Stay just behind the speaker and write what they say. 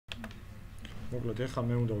მოკლედ ეხლა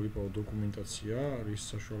მე უნდა ვიპოვო დოკუმენტაცია რის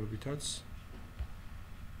საშუალებითაც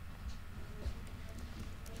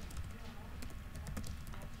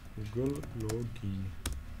Google login.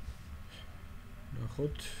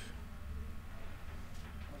 ნახოთ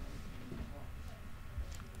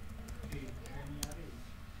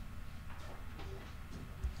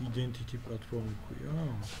identity platform ქვია.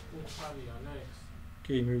 უხარი ალექსი.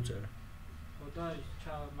 კი, მივწერე. ხო და ის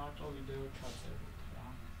მარტო ვიდეო ჩაწერეთ რა.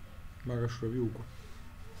 მაგაშვები უკვე.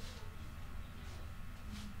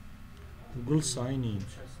 Google sign in.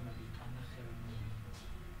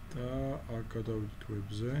 და აქ გადავიდეთ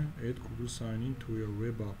web-ზე, add Google sign in to your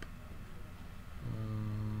web app.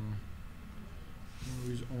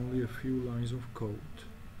 With only a few lines of code.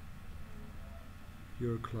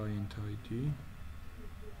 Your client ID.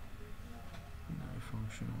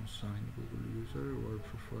 Functional sign Google user or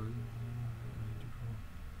profile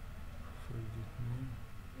name.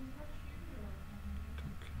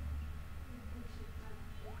 Okay.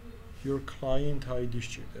 Your client ID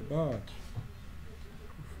სჭირდებათ?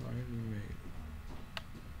 Profile email.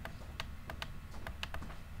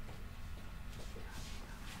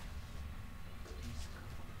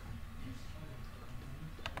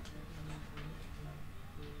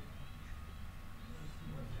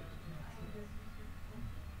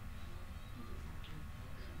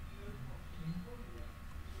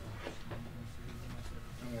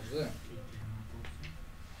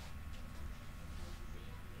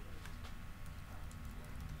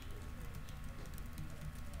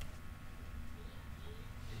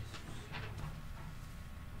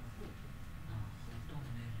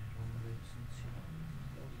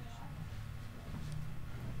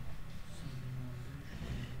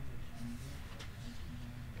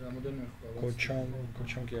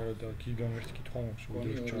 Kocham ki ara da gigam erti kitxva maქვს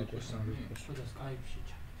ვიდეოს ჩააკვეს სამრეკლოს. ხო და Skype-ში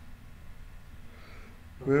ჩა.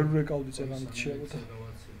 ვერ ვეკავდი წერანით შეავდა.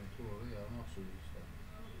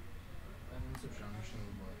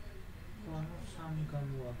 ანუ სამი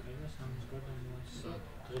გამოაკრე და სამის გარდა მოაწყდა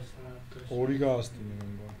დღეს რა დღეს. ორი გაასტინე მე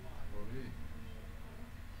მგონი. ორი.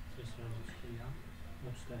 დღეს რა გიქია?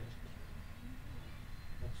 21.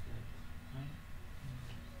 21. აი.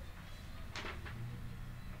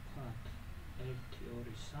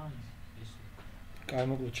 კაი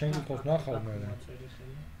მოკლედ ჩემ გიხოს ნახავ მე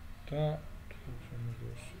და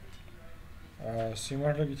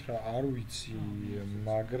სიმართლე გითხრა არ ვიცი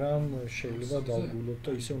მაგრამ შეიძლება დავგულოთ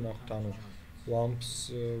და ისევ ნახოთ ანუ WAMP-ს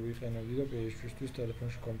ვიყენებდი და PHP-ისთვის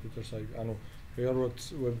ტელეფონში კომპიუტერს ანუ რეალურად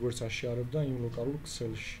web-გვერდს აშიარებდა იმ ლოკალურ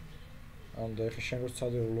ქსელში ანუ და ეხლა შენ როგორც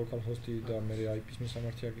ცადე local host-ი და მე IP-ის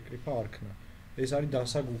მისამართი აგიკრიფა არქნა ეს არის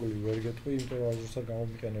დასაგუგლი ვერ გეტყვი იმიტომ რომ ზუსტად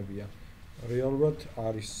გამომიყენებია რეალურად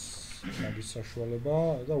არის მაგის საშუალება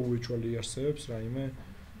და უეჭველი არსებობს რაიმე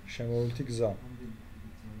შემოვლითი გზა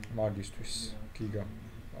მაგისთვის გიგა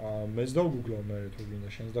მეც დავგუგლავ მე თუ გინდა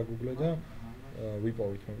შენს დაგუგლე და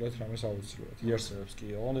ვიპოვით მოკლედ რამეს აუცილებლად იარსებებს კი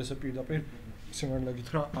ოღონდ ესე პირდაპირ სიმართლე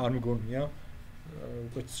გითხრა არ მგონია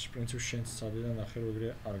უკვე პრინციპში შენც წადე და ნახე რომ ეგრე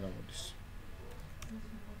არ გამოდის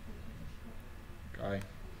კაი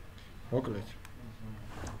მოკლედ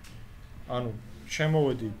ანუ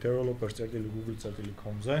შემოვედი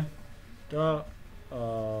developers.google.com-ზე და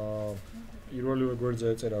პირველი გვერდზე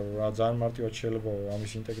ეწერა რომ რა ძალიან მარტივად შეიძლება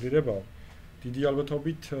ამის ინტეგრირება. დიდი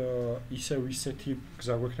ალბათობით ისევ ისეთი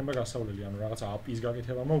გზა გვექნება გასავლელი, ანუ რაღაცა API-ის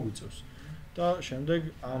გაკეთება მოგვიწევს და შემდეგ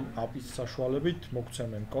ამ API-ის საშუალებით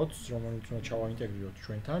მოგცემენ კოდს, რომელიც უნდა ჩავაინტეგრიროთ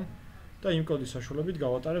ჩვენთან და იმ კოდის საშუალებით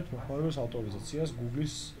გავატარებთ მოხმარების ავტორიზაციას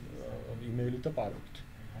Google-ის იმეილით და პაროლით.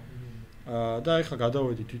 და ეხლა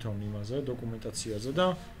გადავედი თვითონ იმაზე, დოკუმენტაციაზე და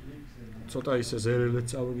ცოტა ისე ზერელეთ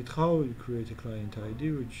წავიკითხავ, create a client ID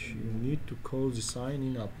which you need to call the sign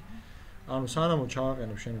in API. ანუ სანამ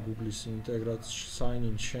ჩააყენებ შენ Google-ის ინტეგრაციის sign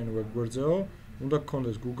in შენ web-გვერდზეო, უნდა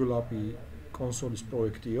გქონდეს Google API კონსოლის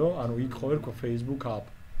პროექტიო, ანუ იქ ხო ერქვა Facebook app.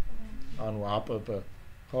 ანუ app.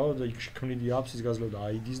 ხო და იქ ქმნიდი apps-ის გაზლევდა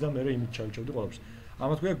ID-ს და მე იმით ჩავიჭავდი ყველაფერს.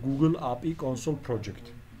 ამათ ქვია Google API console project.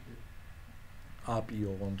 API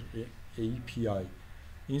ოღონდ API.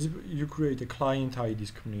 You create a client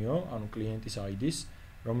ID-s ქმნიო, ანუ კლიენტის ID-s,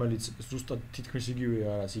 რომელიც ზუსტად თითქმის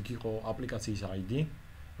იგივეა, რაც იქ იყო აპლიკაციის ID,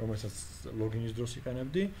 რომელსაც ლოგინის დროს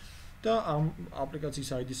იყენებდი და ამ აპლიკაციის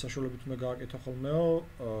ID-s საშუალებით უნდა გააკეთო ხოლმეო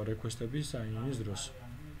request-ების sign-in-ის დროს.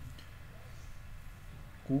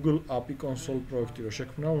 Google API console პროექტი რო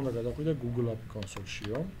შექმნა, უნდა გადავყიდე Google API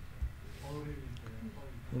console-შიო.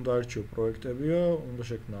 უნდა არჩიო პროექტებიო, უნდა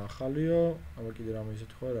შექმნა ახალიო, აბა კიდე რამე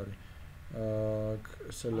ისეთი ხო არ არის.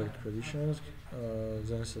 Select conditions,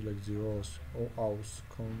 then select the OAuth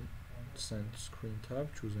consent screen tab,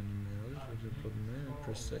 choose an email,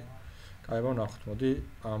 press save. კაი, ვნახოთ, მოდი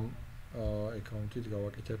ამ account-ით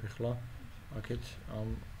გავაკეთებ ახლა აქეთ ამ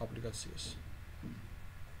აპლიკაციას.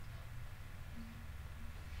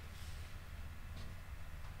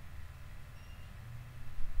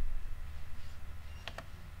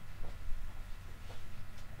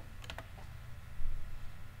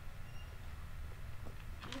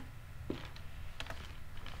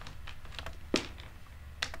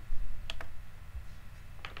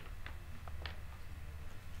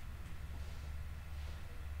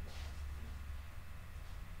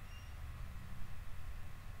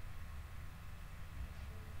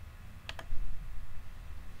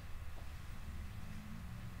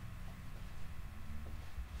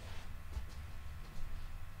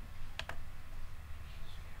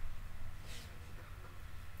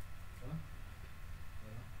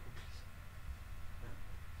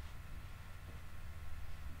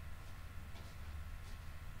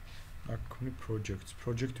 Აქ projects.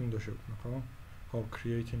 Project უნდა შევქმნა, ხო? ხო,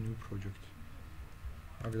 create a new project.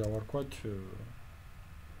 აქ დავარქვათ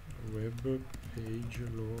web page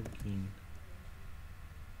login.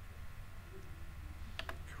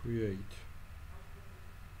 Create.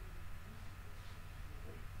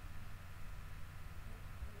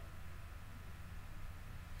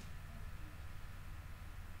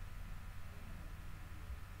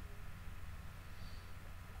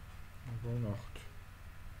 ვნახოთ.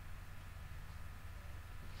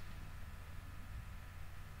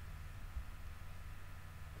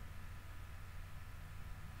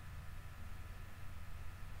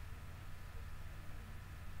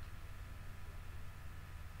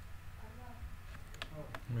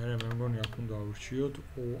 მე მგონი აქ უნდა აურჩიოთ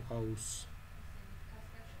OAuth.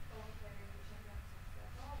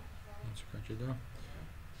 It's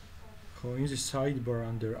ხო, in the sidebar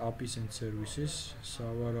under APIs and services,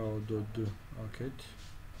 სავარაუდოდ აქეთ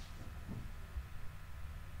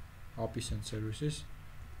APIs and services,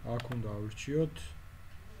 აქ უნდა აურჩიოთ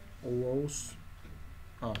OAuth,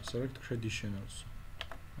 select credentials.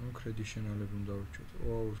 ანუ credentialები უნდა აურჩიოთ.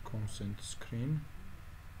 OAuth consent screen.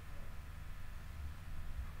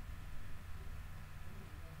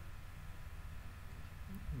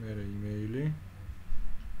 მერე იმეილი.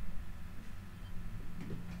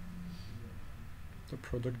 The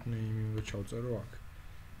product name უნდა ჩავწერო აქ.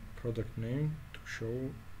 Product name to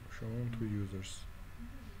shown to users.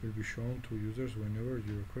 Will be shown to users whenever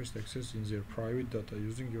you request access in their private data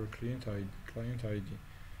using your client ID.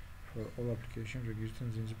 For all applications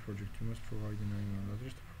registered in the project, you must provide an email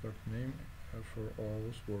address to product name for all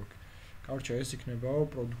work. Კარჩა ეს იქნებაო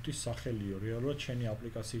პროდუქტის სახელიო, რეალურად შენი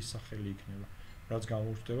აპლიკაციის სახელი იქნება. რაც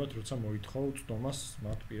გამოუჩნდებათ, როცა მოითხოვ წდომას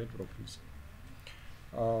მათ პირად პროფილზე.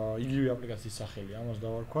 იგივე აპლიკაციის სახელი, ამას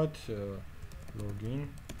დავარქვათ login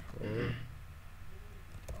for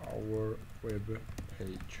our web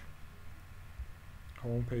page.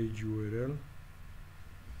 Home page URL.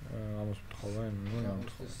 ამას ვთხოვა,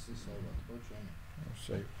 ეს ალბათ ხო ჩვენი.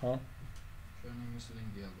 Save, ჰა? ჩვენი მის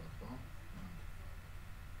ლინკი ალბათ ხო?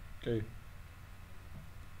 კი.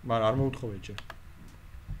 მაგრამ არ მოუთხოვე ჯერ.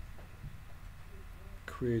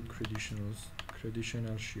 Create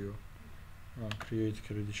credentials-ში create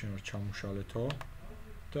credentials ჩამუშალეთო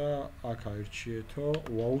და აქ აირჩიეთო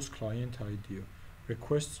OAuth client ID.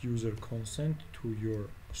 Request user consent to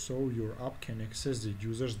so your app can access the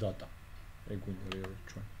user's data. ეგ უნდა რეალურად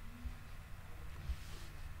ჩვენ.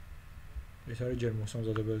 ეს არის ჯერ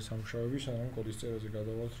მოსამზადებელი სამუშაოები, სანამ კოდის წერაზე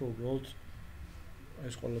გადავალთ, რომ უბრალოდ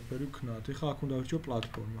ეს ყველაფერი ვქნათ. ეხლა აქ უნდა აირჩიო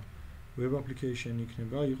პლატფორმა. Web application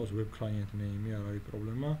იქნება, იყოს web client name, არ არის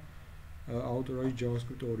პრობლემა. Authorize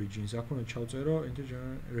JavaScript origins. აქ უნდა ჩავწერო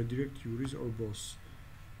redirect URIs or both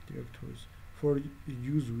directories. For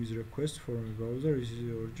use with request from a browser is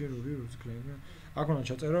the origin URI client. აქ უნდა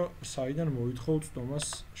ჩაწერო საიდან მოითხოვ წდომას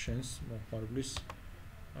შენს მოხმარებლის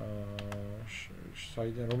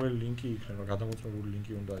საიდან რომელი ლინკი იქნება, გადამოწმებული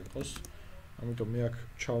ლინკი უნდა იყოს. ამიტომ მე აქ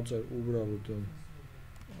ჩავწერ უბრალოდ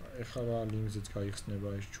ეხლა რა ლინკზეც გაიხსნება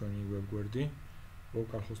ეს ჩვენი webგვერდი.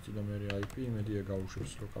 localhost და მე IP, იმედია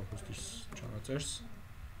გაუშვებს localhost-ის ჩანაწერს.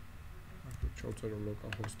 აქ ჩავწერო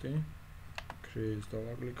localhost-ი, create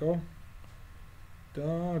დავაკლიკო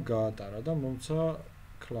და გაატარა და მომცა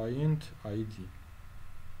client ID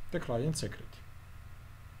და client secret.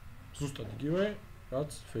 ზუსტად იგივე,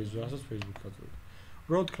 რაც Facebook-ად აწვევთ.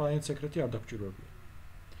 Road client secret-ი არ დაგჭიროებია.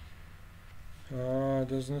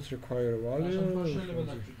 Does not require value. შეიძლება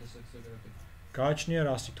დაგჭირდეს secret-ი. გააჩნია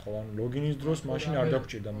რა სიტყვა, ანუ ლოგინის დროს მაშინ არ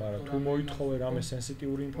დაგჭირდა, მაგრამ თუ მოითხოვე რამე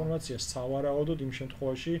სენსიტიური ინფორმაცია, სავარაუდოდ იმ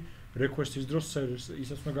შემთხვევაში request-ის დროს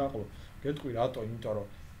ისაც უნდა გააყოლო. გეტყვი რატო? იმიტომ რომ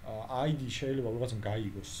ID შეიძლება ვიღაცამ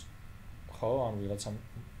გაიგოს. ხო, ანუ ვიღაცამ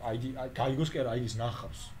ID გაიგოს კი არა ID-ს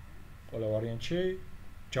ნახავს. ყველა ვარიანტში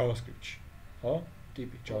JavaScript-ში. ხო?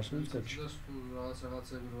 ტიპი JavaScript კოდში. და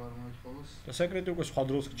რაღაცები ვარ მოითხოვოს. და სეკრეტი უკვე სხვა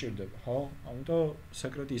დროს გჭირდება, ხო? ამიტომ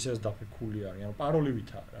სეკრეტი ისეც დაფიქული არის, ანუ პაროლი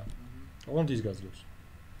ვითაა რა. ოღონდ ის გაძლევს.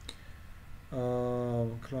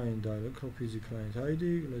 Client dialog, copy the client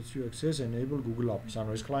ID, lets you access enable Google API-s.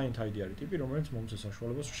 ანუ ეს client ID არის ტიპი, რომელიც მომცეს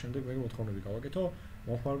საშუალებას, რომ შემდეგ მე მოთხოვნები გავაკეთო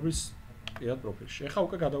მომხმარებლის პირად პროფილში. ეხლა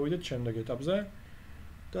უკვე გადავიდეთ შემდეგ ეტაპზე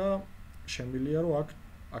და შემიძლია რომ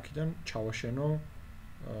აქედან ჩავაშენო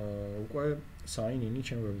უკვე sign in-ი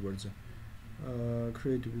ჩემ ვებგვერდზე.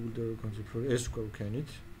 Create Google Drive concept ეს უკვე ვქენით,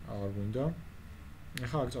 აღარ გვინდა.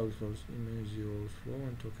 ეხლა აქ წავიდეთ image flow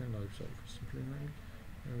and token life cycle. Simplement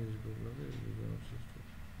is Google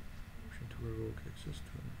to revoke access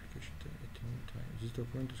to an application at any time. This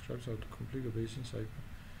document describes how to complete the basic cycle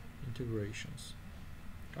integrations.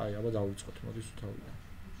 აი, აბა დავიწყოთ, მოდის უთავიდან.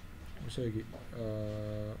 ესე იგი,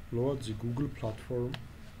 load the Google platform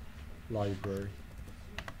library.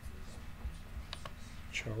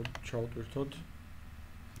 ჩავტვირთოთ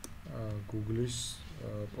Google-ის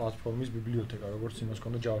პლატფორმის ბიბლიოთეკა, როგორც იმას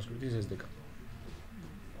ქონდა JavaScript-ის SDK.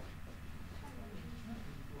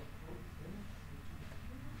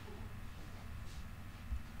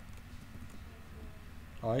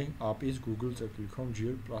 აი, APIs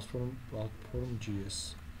google.com/gl platform.gs.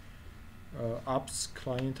 apps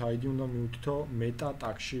client ID უნდა მივუთითო meta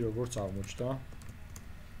tag-ში, როგორც აღმოჩნდა.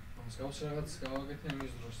 ამას გავს რაღაც გავაკეთე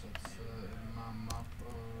იმის დროსაც.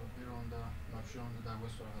 მაპში უნდა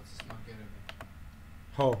დაგვესვა რაღაც მარკერები.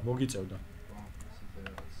 ხო, მოგიწევდა. ასეთი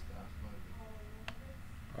რაღაც დაახლოებით.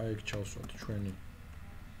 აი, ეგ ჩავსვათ ჩვენი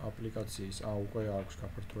აპლიკაციის. უკვე აქვს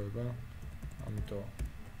გაფართოება. ამიტომ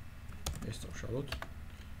ეს დავშალოთ.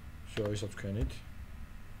 всё, ესაც ვქენით.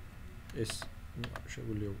 ეს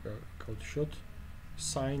შეგვიძლია უკვე გავთიშოთ.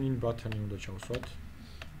 sign in button-ი უნდა ჩავსვათ.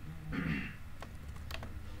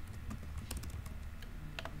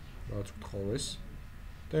 რაც გთხოვეს.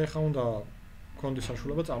 და ეხლა უნდა გქონდეს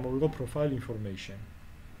საშუალება წამოვიღო profile information.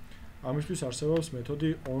 ამისთვის არსებობს მეთოდი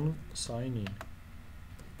on sign in.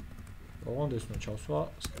 ოღონდ ეს უნდა ჩავსვა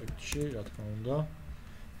script-ში, რა თქმა უნდა.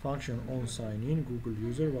 function on sign in Google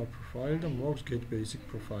user va profile და მოაქვს get basic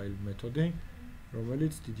profile მეთოდი,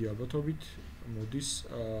 რომელიც დიდი ალბათობით მოდის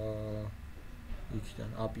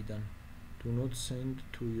იქიდან API-დან. Do not send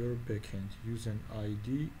to your backend. Use an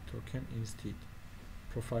ID token instead.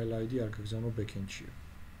 Profile ID არ გაგზავნო backend-ში.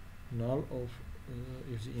 Null of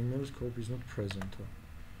if the email scope is not present.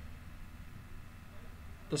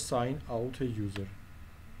 The sign out a user.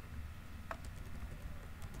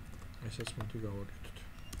 ესაც მოდი გავაკეთოთ.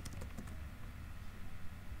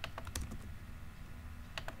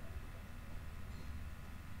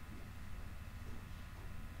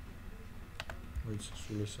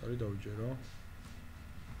 სულ ეს არის დავიჯერო.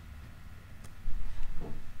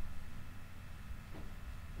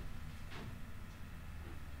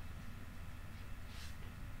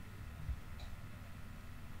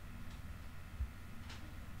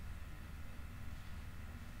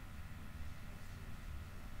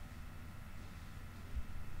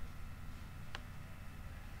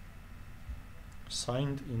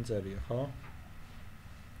 signed in წერია, ხო?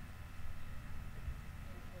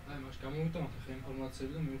 აი, მას გამოვიტანოთ ახლა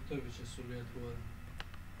ინფორმაციები და მივხვდებით შესულია თუ არა.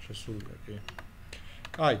 შესულია, კი.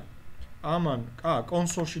 კაი. ამან,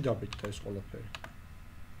 კონსოლში დაბეჭდა ეს ყველაფერი.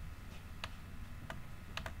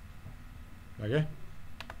 მაგე?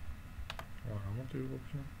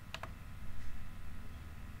 გამოვტირგობია.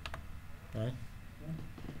 აი.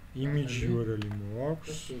 image URL-ი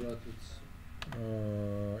მოაქვს. სურათიც.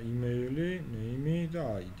 email-ი, name-ი და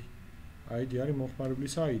ID. ID არის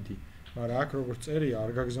მომხმარებლის ID. მაგრამ აქ როგორც წერია,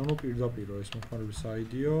 არ გაგზავნო პირდაპირ ეს მომხმარებლის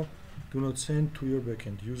ID-ო. Do not send to your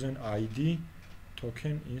backend. Use an ID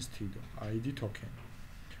token instead. ID token.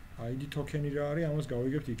 ID token-ი რა არის? ამას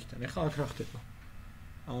გავიგებთ იქიდან. ეხლა აქ რა ხდება?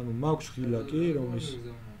 ანუ მაქვს ღილა კი, რომლის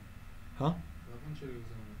ჰა?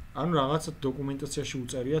 ანუ რაღაცა დოკუმენტაციაში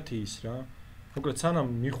უწერიათ ის რა. მოკლედ სანამ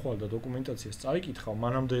მიხვალ და დოკუმენტაციას წაიკითხავ,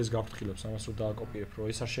 მანამდე ეს გაფრთხილებს ამას რომ დააკოპიებ, რომ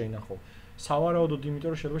ეს არ შეინახო. სავარაუდოდ იმიტომ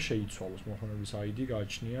რომ შეიძლება შეიცვალოს მომხმარებლის ID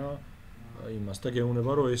გააჩნია იმას და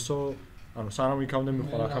გეუბნება რომ ესო, ანუ სანამ იქამდე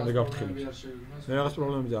მიხვალ, აქამდე გაფრთხილებს. მე რაღაც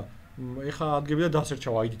პრობლემები და ეხა ადგები და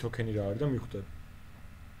დასერჩავ ID token-ი რა არის და მიხვდები.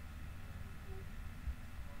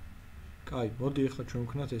 კაი, მოდი ეხლა ჩვენ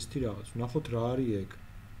ვქნათ ესეთი რაღაც. ვნახოთ რა არის ეგ.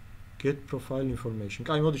 Get profile information.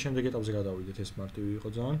 კაი, მოდი შემდეგ ეტაპზე გადავიდეთ, ეს მარტივი იყო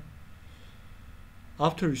ძალიან.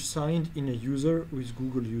 After you signed in a user with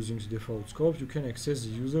Google using the default scope, you can access the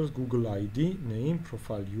user's Google ID, name,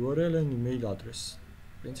 profile URL and email address.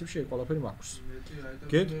 პრინციპში ეს ყველაფერი მაქვს.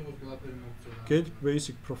 Get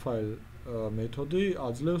basic profile მეთოდი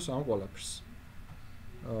აძლევს ამ ყველაფერს.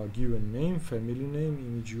 given name, family name,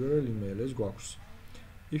 image URL, email ეს გვაქვს.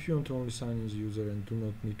 If you want to only sign in the user and do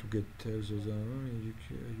not need to get tells you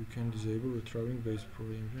can disable retrieving based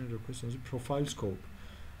information request on the profile scope.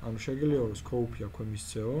 ანუ შეგიძლია რომ scope-ი აქვე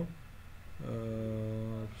მისცეო.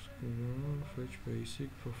 Fetch basic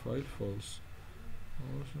profile false.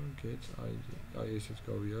 Also get ID. აი ესეც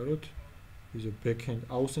გავიაროთ. With a backend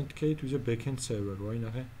authenticate with a backend server, რა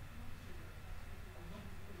ინახე?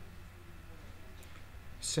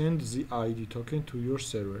 Send the ID token to your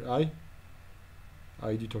server.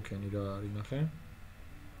 ID token რა არის ნახე?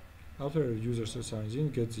 After a user signs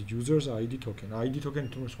in, get the user's ID token. ID token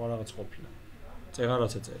თუ სხვა რაღაც ყოფილა.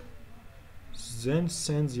 წეღარაც ეწერა. Then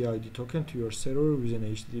send the ID token to your server with an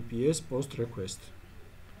HTTPS post request.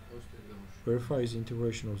 Verify the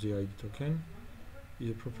integration of the ID token.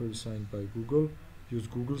 Is properly signed by Google. Use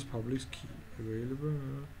Google's public key available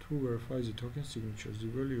to verify the token signatures. The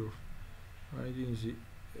value of ID in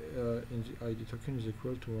the ID token is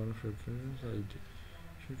equal to one of reference ID.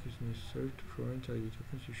 Check is necessary to prevent ID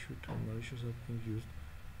tokens issued to malicious app being used.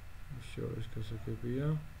 ეს გასაგებია.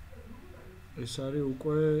 ეს არის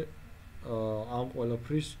უკვე ამ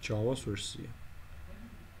ყველაფრის Java-ს ვერსია.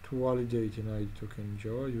 To validate an ID token in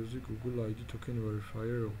Java, use the Google ID token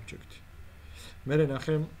verifier object. მერე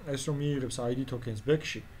ნახე ეს რომ მიიღებს ID tokens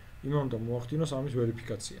back-ში, იმამ და მოახდინოს ამის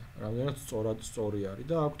ვერიფიკაცია. რამდენად სწორი არის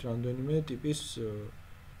და აქვთ რამდენიმე ტიპის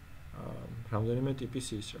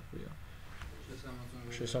ის რა ქვია.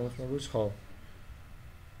 შესამოწმებელი ხო.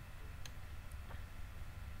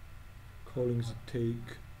 Calling the take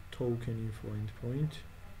token info endpoint.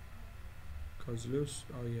 Κაზლევს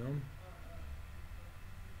აი ამ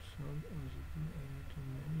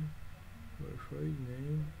verify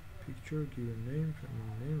name, picture, given name,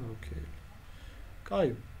 family name, okay.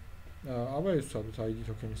 კაი. აბა ეს ვცადოთ ID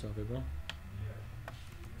token-ის აღება.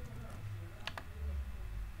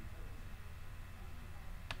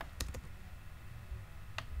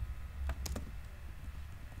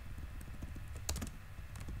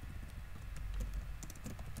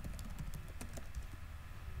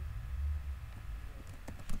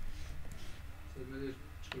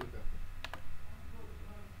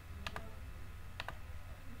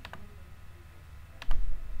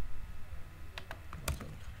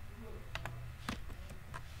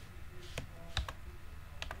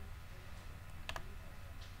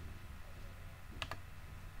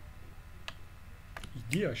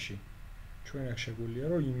 იდეაში ჩვენ აქ შეგვიძლია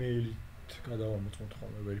რომ იმეილით გადავამოწმოთ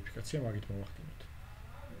ხოლმე ვერიფიკაცია მაგით მოვახდინოთ.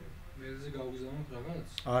 მეილზე გავგზავნოთ რაღაც?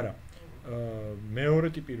 არა. მეორე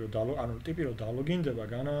ტიპი რო ტიპი რო დალოგინდება,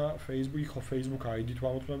 განა Facebook ID-ით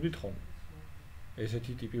ვამოწმებდით ხოლმე.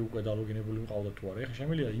 ესეთი ტიპი უკვე დალოგინებული მყავდა თუ არა. ეხლა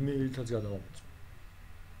შემიძლია იმეილითაც გადავამოწმო.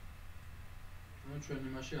 ნუ ჩვენ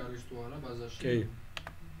იმაში არის თუ არა ბაზაში? კი.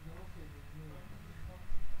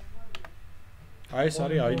 აი ეს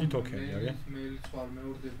არის ID token-ი, არა? მეილიც ხარ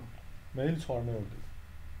მეორდება. მეილიც ხარ მეორდება.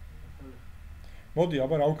 მოდი,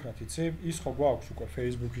 აბა რა ვქნათ, იცი? ის ხო გვაქვს უკვე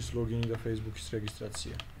Facebook-ის ლოგინი და Facebook-ის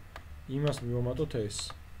რეგისტრაცია. იმას მივამატოთ ეს.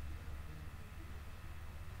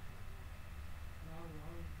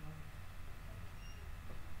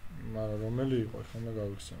 მაგრამ რომელი იყო, ხომ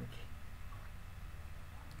გავიხსენოთ.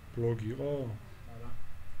 ბლოგი იყო? არა.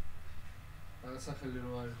 რაღაც სახელი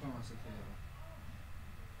რო არის ხო ასეთი არა.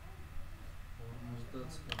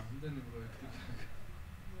 რამდენი პროექტი გაქვს?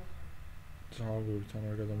 ძალიან თან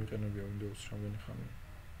არ გადამიყენებია Windows-ში რამდენი ხანია.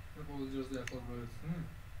 და ყოველ ჯერზე ახლა პროექტი?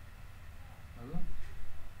 არა?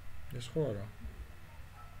 ეს ხო არა.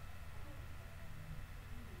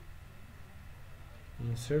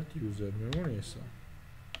 Insert user მე მგონი ესა.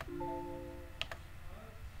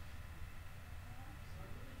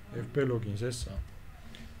 FP logins ესა.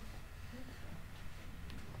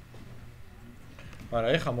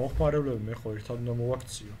 მაგრამ ეხა მოხმარებლები მე ხო ერთად უნდა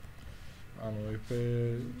მოვაქციო. ანუ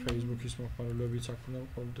Facebook-ის მოხმარებლებიც აქ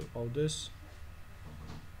უნდა ყავდეს.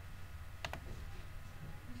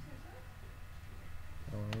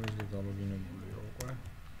 ეს დალოგინებულია უკვე.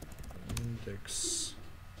 Index.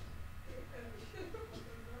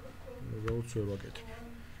 გავუწევ აკეთებ.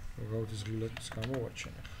 გავუწევ ღილაკის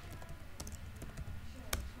გამოვაჩენ ახლა.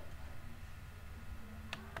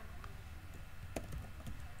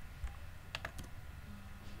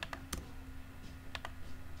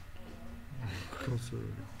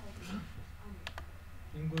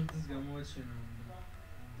 ინგლისის გამოაჩენა.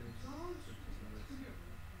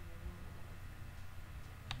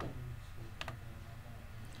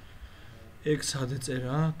 X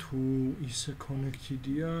ადეწერა თუ ისე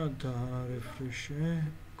connected-ია და refresh-ე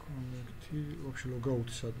connected, вообще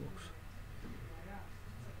logout-ი სად აქვს?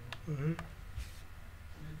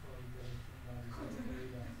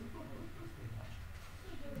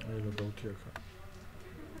 აი ლოგაუთი აქა.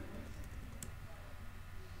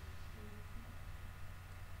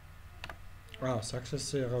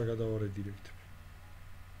 Success-ზე აღარ გადავარე დირექტ.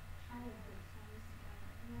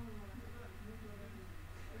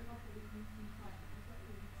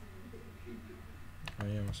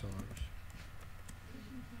 აი ამას აღარ არის.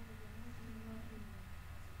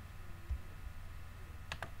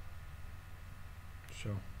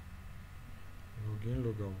 So. Login,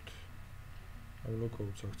 logout. Am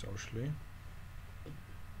logout-ს აქ წავშლი.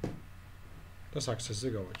 და success-ზე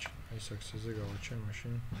გავაჩი. აი success-ზე გავაჩი,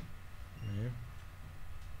 მაშინ მე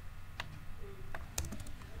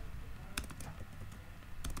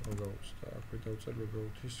logout-ს და აქვე დავწერ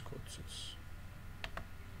logout-ის კოდსაც.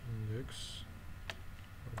 Index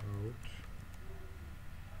logout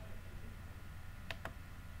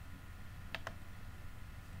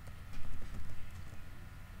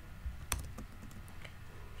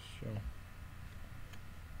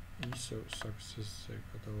so success-ზე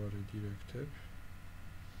გადავარე დირექტებ.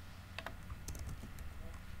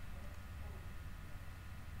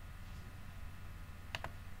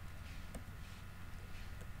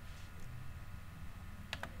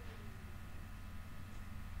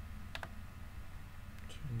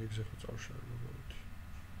 ინდექსზე ხო წავშალე ლოგაუთი.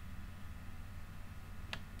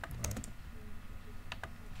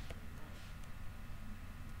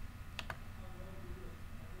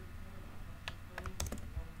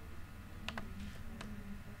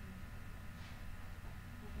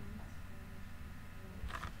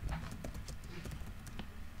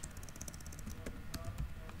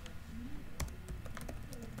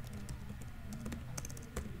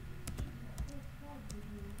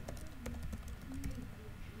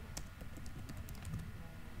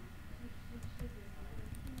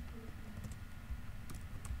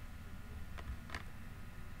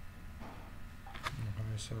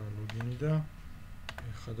 ესა ლოგინი და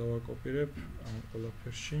ეხლა დავაკოპირებ ამ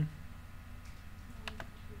ყველაფერში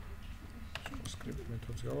script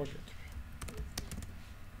მეთოდს გავაკეთებ.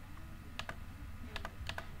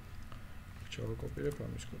 ჩავაკოპირებ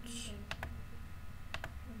ამის კოდს.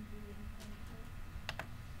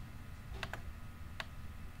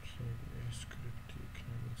 script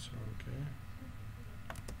იქნება ცალკე.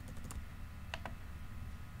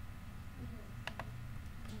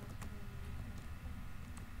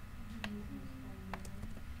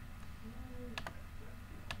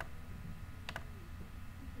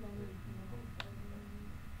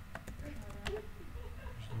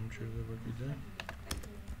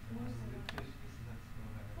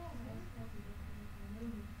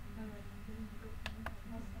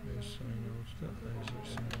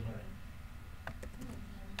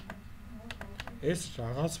 ეს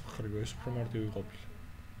რაღაც მხრივ ეს უფრო მარტივი ყოფილა.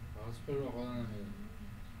 რაღაც მხრივ ყველანაირად.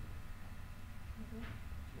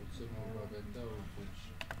 უცებ მოვაგეთ და უცებ.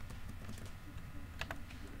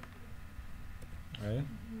 აი.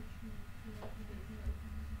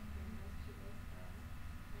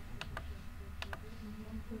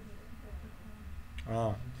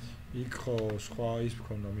 იქ ხო სხვა ის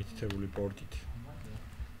მქონდა მითითებული პორტით.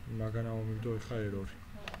 მაგანა მომიგდო ხა ერორი.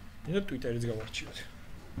 და Twitter-იც გავარჩიოთ.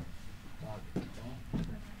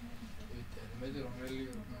 მე რომელი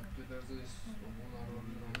Twitter-ზე ის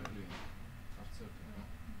პოპულარული რომელია? არც ერთი.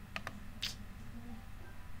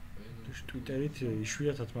 Twitter-ით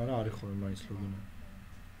იშვიათად, მაგრამ არის ხოლმე მაინც ლოგინი.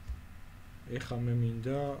 ეხლა მე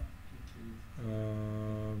მინდა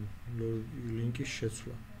ლინკის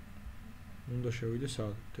შეცვლა. უნდა შევიდე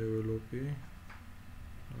სად? develop-ი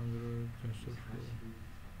Android TensorFlow.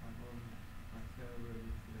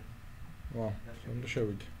 უნდა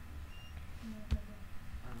შევიდე.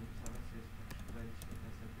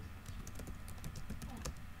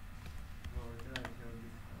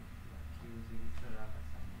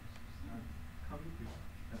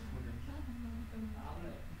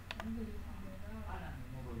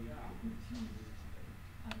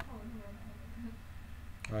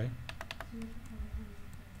 Hi.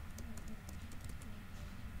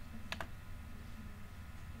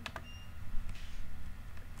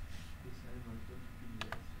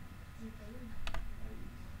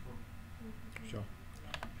 So.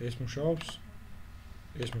 ეს მუშაობს.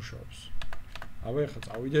 აბა ეხლა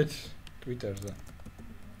წავიდეთ Twitter-ზე.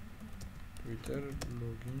 Twitter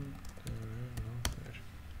login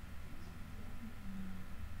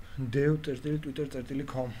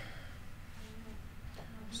dev.twitter.com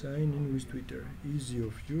Sign in with Twitter. Easy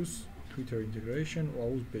of use. Twitter integration,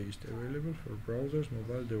 OAuth-based, available for browsers,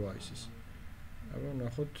 mobile devices. აბა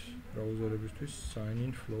ნახოთ ბრაუზერებისთვის sign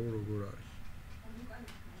in flow როგორ არის.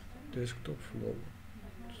 Desktop flow.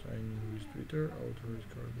 Sign in with Twitter, authorize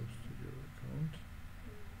Cargo Studio account.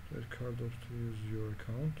 Press card to use your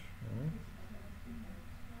account.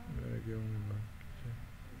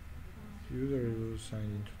 The user will sign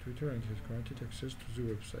into Twitter and has granted access to the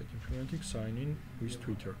website. Implementing sign in with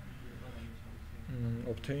Twitter.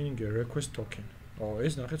 Obtaining a request token.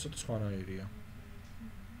 ეს ნახეთ ცოტა სხვანაირია.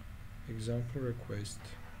 Example request.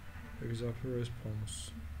 Example response.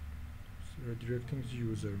 Redirecting the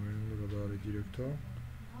user. მე უნდა გადავარედირექტო.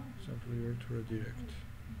 Example here to redirect.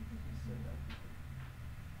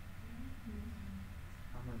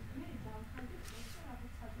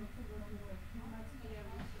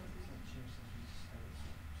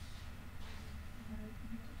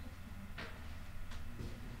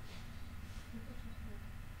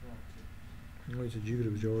 It's a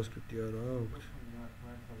JavaScript JavaScript არა აქვს.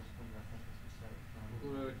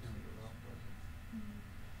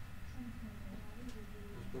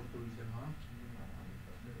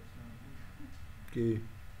 კი.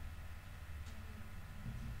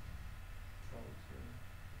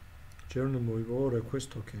 Journal მოიგო request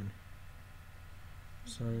token.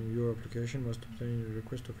 Sign your application must obtain a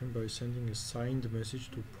request token by sending a signed message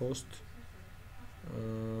to post.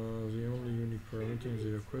 The only unique parameter in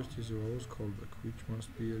the request is the host callback, which must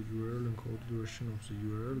be a URL encoded version of the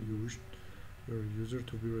URL you wish your user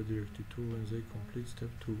to be redirected to when they complete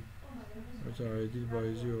step 2. It's added by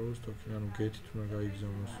the host token and get it to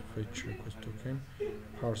example fetch request token,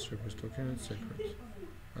 parse request token, and secret.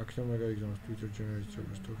 Active example Twitter generates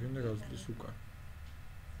request token and gazlis ukan.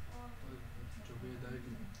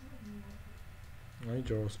 I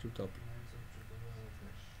JavaScript app.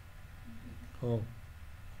 Oh.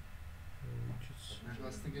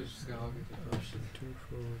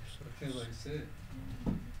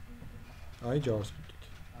 I JavaScript.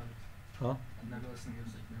 Huh?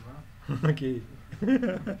 Okay.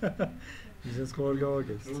 Just call go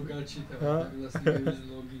again.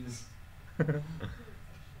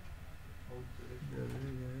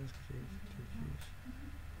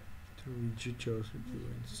 To widget JavaScript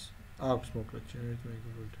events. Apps mocklet generate make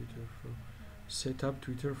Twitter for set up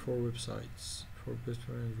Twitter for websites. For best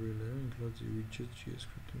friends relay includes the widget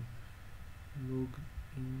JavaScript. Log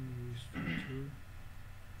in with Twitter.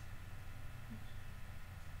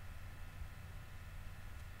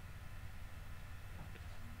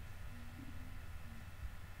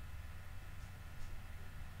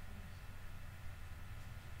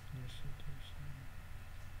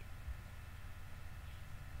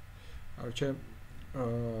 Arche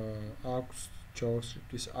აქვს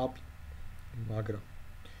JavaScript-ის API, მაგრამ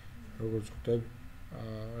როგორც ხვდები,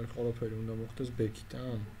 ყველაფერი უნდა მოხდეს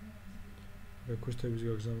back-იდან. Request-ების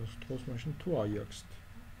გაგზავნას თქოს, მაშინ თუ AJAX-ით.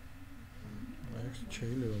 AJAX-ით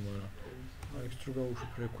შეიძლება, მაგრამ AJAX-ით რო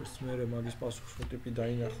გავუშვებ request-ს, მერე მაგის პასუხსო ტიპი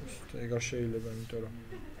დაინახოს. ეგ არ შეიძლება, იმიტომ რომ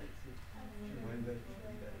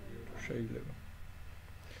შეიძლება.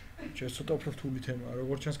 Just ცოტა უფრო რთული თემაა,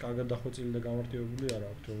 როგორც ჩანს, კარგად დახვეწილი და გამარტივებული არ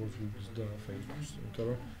აქვს, როგორც Google-ს და Facebook-ს, იმიტომ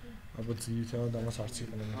რომ ალბათ ძირითადად ამას არც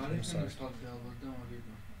იყენებენ.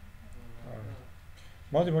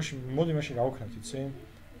 მოდი მაშინ გავქნათ, იცი?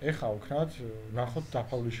 ეხა ვქნათ, ნახოთ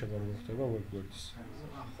დაფავლიშება როგორ ხდება web-გვერდის.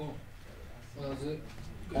 ხო. ყველაზე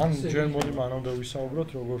ან ჯერ მოდი მანამდე ვისაუბროთ,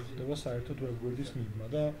 როგორ ხდება საერთოდ web-გვერდის მიღმა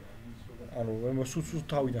და ანუ სულ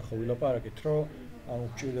თავიდან ხო ვილაპარაკეთ, რომ ანუ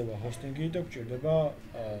გჭირდება hosting-ი და გჭირდება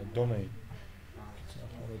domain.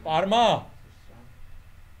 პარმა!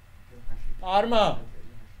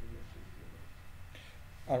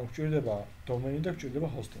 ანუ გჭირდება domain-ი და გჭირდება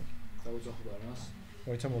hosting-ი. დავუძახო პარმას.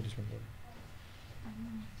 მოიცა მოდის მე.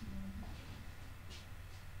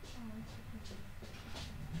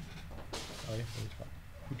 აი, ხოთა.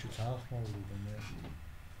 ხუჩი წახმაურია მე.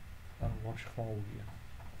 ანუ ვაფშე ხმაურია.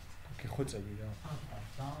 გიხოცები რა.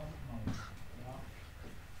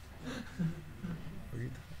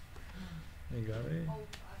 ეგარე.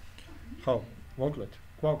 ხო, მოკლედ,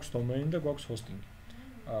 გვაქვს domain და გვაქვს hosting.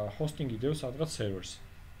 hosting-ი დევს სადღაც servers.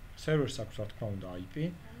 servers აქვს რა თქმა უნდა IP,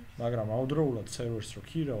 მაგრამ აუდროულად servers რო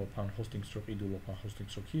ქირავ, ან hosting-ს რო ყიდულობ, ან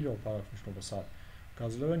hosting-ს რო ქირავ, აღარ მნიშვნელობას არ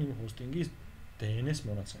გაძლევენ იმ hosting-ის DNS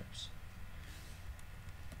მონაცემებს.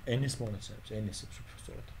 NS მონაცემებს, NS-ებს უფრო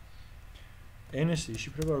სწორად. NS-ი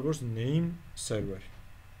იშიფრება როგორც name server.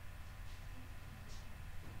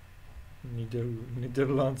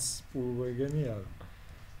 Netherlands პულვეგენი არა.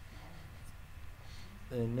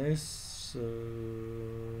 NS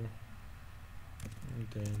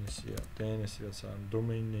DNS-ია,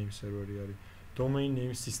 domain name server-ი არის. Domain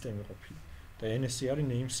name system-ი ყოფილი. და NS-ი არის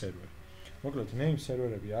name server. მოკლედ, name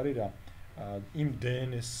server-ები არის რა იმ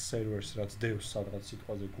DNS servers, რაც დევს სადღაც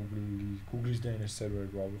სიტყვაზე Google-ის DNS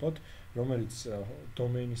server-ი ვავიღოთ, რომელიც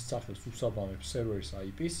domain-ის სახელს უსაბამებს server-ის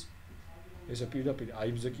IP-ს ესე პირდაპირ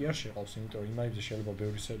აიბზე კი არ შეყავს, იმიტომ იმ აიბზე შეიძლება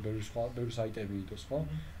ბევრი საიტები იდოს, ხო?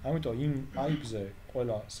 ამიტომ იმ აიბზე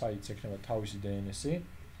ყველა საიტს ექნება თავისი DNS-ი,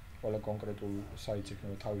 ყველა კონკრეტულ საიტს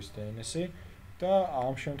ექნება თავისი DNS-ი და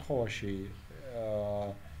ამ შემთხვევაში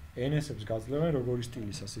NS-ებს გაძლევენ როგორი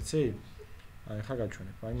სტილისას, იცი? აი ხა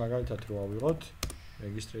გაჩვენებ. აი მაგალითად რო ავიღოთ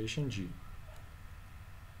registration G.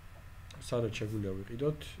 სადაც შეგვიძლია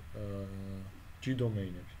ვიყიდოთ G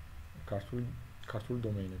დომეინები, ქართული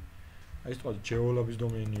დომეინები. აი ეს თქო geolab-ის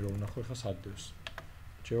დომეინი რო ვნახო, ხა სადდევს.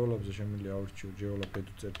 geolab-ზე შემიძლია ავირჩიო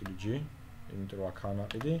geolab.g, იმიტომ რომ აქ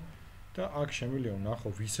ანაყიდი და აქ შემიძლია ვნახო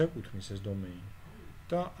ვის ეკუთვნის ეს დომეინი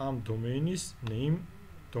და ამ დომეინის name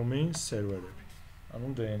domain server-ები. ანუ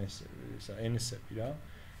NS-ები რა.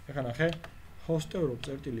 ეხლა ნახე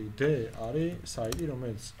host.europe.d არის საიტი,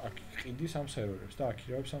 რომელიც აქ ყიდის ამ სერვერებს და აქ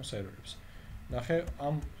ამ სერვერებს. ნახე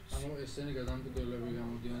ამ ესენი გადამკვიდრებლები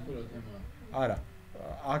გამოდიან თუ რა თემაა? არა,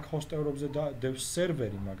 აქ host.europe-ზე დევს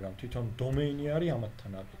სერვერი, მაგრამ თვითონ დომეინი არის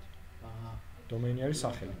ამათთან აკეთე. აჰა. დომეინი არის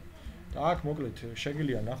სახელი. და აქ მოკლედ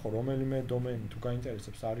შეგიძლია ნახო რომელიმე დომეინი თუ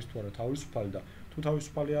გაინტერესებს არის თუ არა თავისუფალი და თუ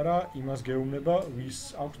თავისუფალი არა, იმას გეუბნება ვის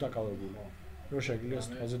აქვს დაკავებული. რომ შეგიძლია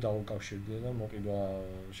სწორზე დაუკავშირდე და მოკიდვა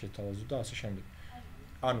შეთავაზო და ასე შემდეგ.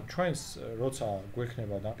 ანუ ჩვენს როცა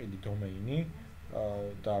გვექნება დაყიდი დომეინი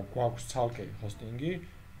და გვაქვს ცალკე ჰოსტინგი,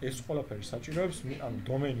 ეს ყველაფერი საჭიროებს, ანუ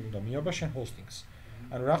დომეინი უნდა მიაბა შენ ჰოსტინგს.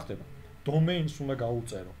 ანუ რა ხდება? დომეინს უნდა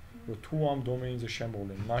გაუწერო, რომ თუ ამ დომეინზე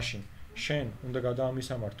შემოვლენ, მაშინ შენ უნდა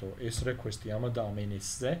გადაამისამართო ეს რეკვესტი ამა და ამ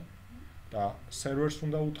NS-ზე და სერვერს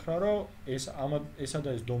უნდა უთხრა, რომ ესა და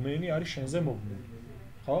ეს დომეინი არის შენზე მოგმული.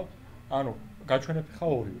 ხო? ანუ გაჩვენებ ხა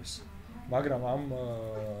ორივეს. მაგრამ ამ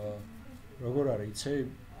როგორ არის, იცი?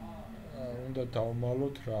 უნდა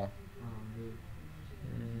დავმალოთ რა.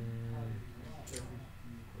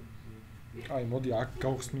 აი, მოდი აქ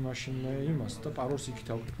გავხსნი მაშინ მე იმას და პაროლს იქით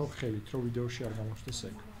ავკითხავ ხელით, რომ ვიდეოში არ გამოხდეს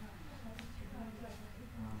ეგ.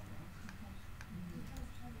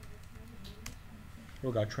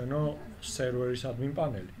 რომ გაჩვენო სერვერის admin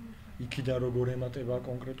პანელი. იქიდან როგორ ემატება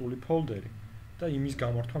კონკრეტული ფოლდერი და იმის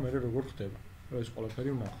გამართვა მე როგორ ხდება. რომ ეს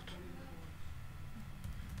ყველაფერი ვნახოთ.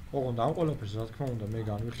 ოღონდ ამ ყველაფერს რა თქმა უნდა მე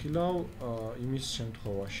განვიხილავ იმის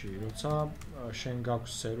შემთხვევაში, როცა შენ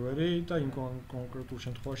გაქვს სერვერი და იმ კონკრეტულ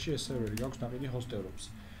შემთხვევაში ეს სერვერი გაქვს ნაყიდი host.europe-ს.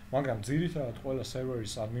 მაგრამ ძირითადად ყველა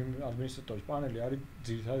სერვერის ადმინისტრატორის პანელი არის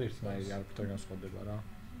ძირითადად ერთნაირი, არ გვხვდება განსხვავდება რა.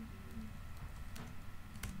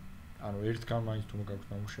 ანუ ერთგან მაინც თუ გაქვს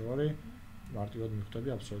ნამუშევარი, მარტივად მიხვდები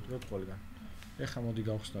აბსოლუტურად ყველგან. ეხლა მოდი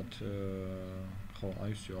გავხსნათ ხო,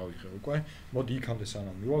 აი ისე ავიღე უკვე. მოდი იქამდე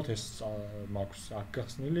სანამ მივალთ, ეს მაქვს აქ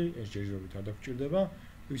გახსნილი, ეს ჯერჯერობით არ დაგჭირდება,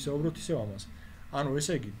 ვისაუბროთ ისევ ამას. ანუ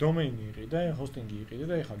ესე იგი, დომეინი იყიდე, ჰოსტინგი იყიდე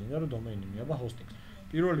და ეხლა გინდა რომ დომეინი მიაბა ჰოსტინგს.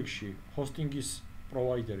 პირველ რიგში, ჰოსტინგის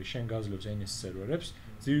პროვაიდერი შენ გაძლევს NS სერვერებს,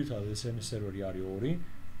 ძირითადად ეს NS სერვერი არის ორი,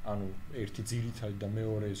 ანუ ერთი ძირითადი და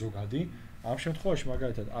მეორე ზოგადი. ამ შემთხვევაში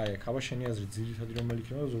მაგალითად, აი აქ აბა შენი აზრით ძირითადი რომელი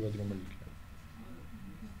იქნება და ზოგადი რომელი იქნება?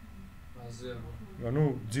 ანუ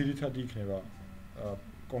ძირითადი იქნება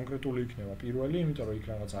კონკრეტული იქნება პირველი, იმიტომ რომ იქ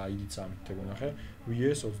რაღაცა ID-ც ამითები ნახე,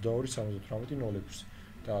 VS227806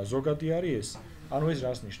 და ზოგადი არის ეს. ანუ ეს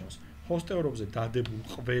რას ნიშნავს? host.europe-ზე დადებულ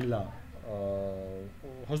ყველა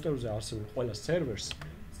host.europe-ზე არსებულ ყველა სერვერს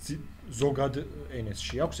ზოგად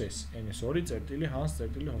NS-ში აქვს ეს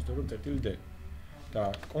NS2.hans.host.europe.d და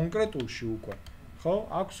კონკრეტულში უკვე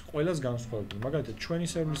ხო, აქვს ყველას განსხვავებული. მაგალითად, ჩვენი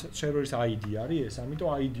სერვერის ID არის ეს,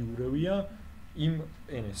 ამიტომ ID ურევია იმ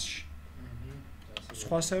NS-ში.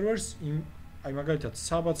 სხვა სერვერს აი მაგალითად,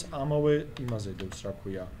 საბაც ამავე იმაზე დევს, რა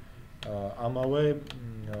ქვია, ამავე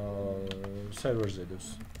სერვერზე დევს.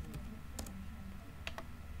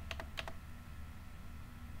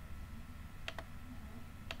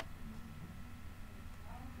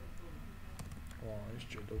 ეს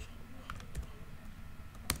ჭედავს.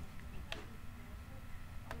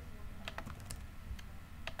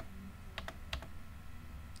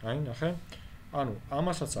 აი ნახე. ანუ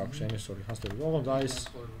ამასაც აქვს NS2 ხასტები. ოღონდ აი ეს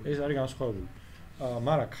არის განსხვავებული.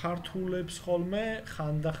 მაგრამ ქართულებს ხოლმე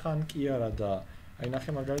ხანდახან კი არა და აი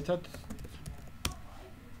ნახე მაგალითად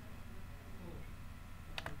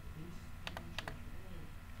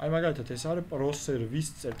აი მაგალითად ეს არის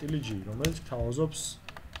proservice.g, რომელიც თავაზობს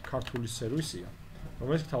ქართული სერვისია,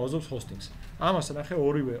 რომელიც თავაზობს hosting-ს. ამას ნახე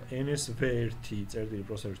ორივე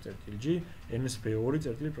nsv1.proservice.g,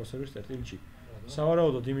 nsv2.proservice.g.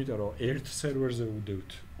 სავარაუდოდ იმიტომ რომ ერთ სერვერზე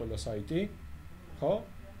უდევთ ყველა საიტი, ხო?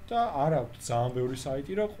 და არ აქვს ძალიან ბევრი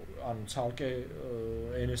საიტი, რომ ანუ ცალკე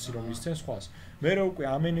NS-ი რომ ისცენ სხვას. მე უკვე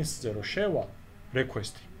ამ NS-ზე რომ შევა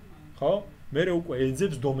request-ი, ხო? მე უკვე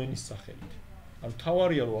ეძებს დომენის სახელით. ანუ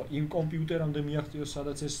თავარია რომ იმ კომპიუტერამდე მიაღწიოს,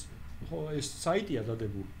 სადაც ეს საიტია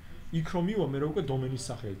დადებული. იქ რომ მივა მე უკვე დომენის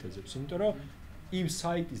სახელით ეძებს, იმიტომ რომ იმ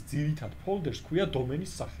საიტის ძირითად ფოლდერს ქვია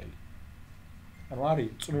დომენის სახელი. ანუ არის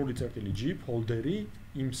წნული წერტილი G ფოლდერი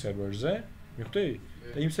იმ სერვერზე, მიხვდი?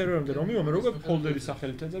 და იმ სერვერამდე რომ მივა მე უკვე ფოლდერის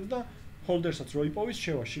სახელით ეძებს და ფოლდერსაც რო იპოვის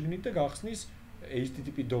შევა შიგნით და გახსნის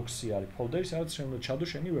http docs-ი არის ფოლდერი, სადაც შეიძლება ჩადო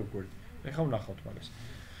შენი ვებგვერდი. ეხლა ვნახავთ მაგას.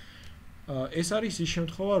 ეს არის ის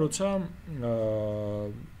შემთხვევა,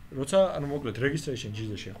 როცა ანუ მოკლედ registration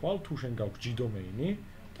G-ზე შეხვალ, თუ შენ გაქვს G domain-ი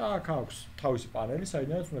და აქ აქვს თავისი პანელი,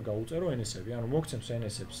 საიდანაც უნდა გაუწერო NS-ები, ანუ მოგცემს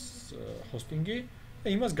NS-ებს hosting-ი და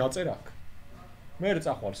იმას გაწერ აქ. მე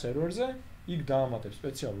წახვალ სერვერზე, იქ დაამატებ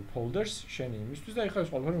სპეციალურ ფოლდერს შენი იმისთვის და ეხლა ეს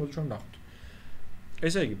ყველაფერი მოდი ჩვენ ვნახოთ.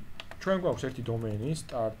 ესე იგი, ჩვენ გვაქვს ერთი domain-ი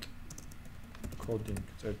start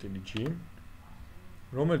coding.g,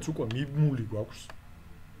 რომელიც უკვე მიბმული გვაქვს.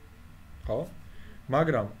 ხო?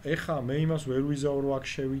 მაგრამ ეხა მე იმას ვერ ვიზავრო აქ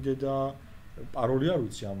შევიდე და პაროლი არ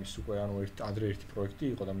ვიცი ამის უკვე, ანუ ადრე ერთი პროექტი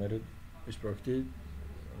იყო და მე ეს პროექტი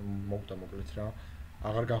მოვდა მოკლედ რა,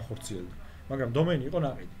 აღარ განხორციელდა. მაგრამ domain-ი იყო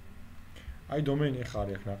ნაყიდი. აი domain-ი ეხა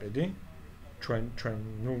არის აქ ნაყიდი. ჩვენ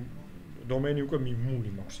ნუ domain-ი უკვე მიბმული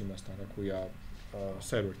მაქვს იმასთან, რა ქვია,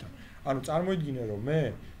 სერვერთან. ანუ წარმოიდგინე რომ მე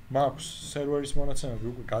მაქვს სერვერის მონაცემები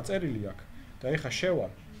უკვე გაწერილი აქ და ეხა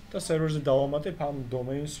შევალ და სერვერზე დავამატებ ამ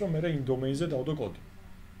domain-ს, რომ მე იმ domain-ზე დავდო კოდი.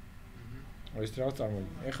 ეს რაღაც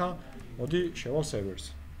წარმოიდგინე. ეხა მოდი შევალ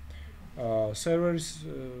სერვერზე. სერვერის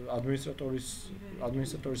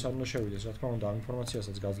ადმინისტრატორის არ უნდა შევიდეს, რა თქმა უნდა, ამ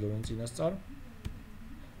ინფორმაციასაც გაძლევენ წინასწარ.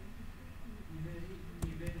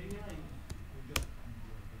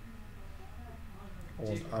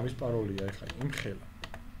 ამის პაროლია ეხლა იმხელა.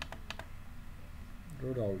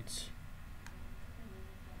 რა ვიცი.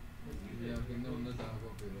 უნდა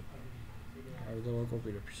დავაკოპირებ. არ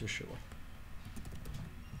დავაკოპირებ, ისე შევა.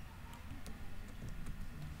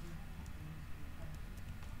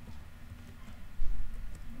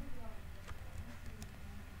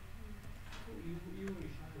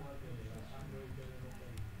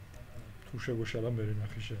 თუ შეგუშალა მე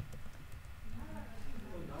ნახე შე.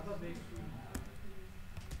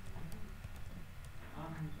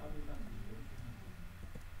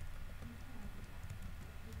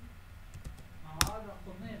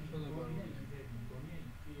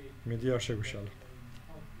 მედი არ შეგუშალა.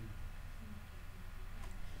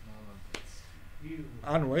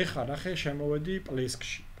 ანუ ეხა ნახე შემოვედი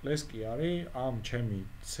პლესკში. პლესკი არის ამ ჩემი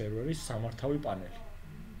სერვერის სამართავი პანელი.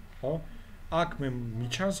 ხო? აქ მე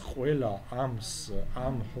მიჩანს ყველა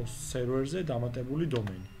ამ host სერვერზე დამატებული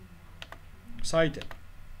domain. საიტი.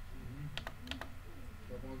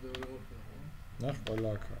 ნახე ყველა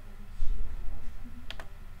აქ.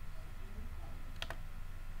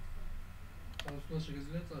 ეს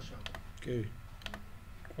შეიძლება წაშალო. კი.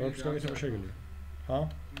 ყველაფერს გაკეთება შეგიძლია. ჰა?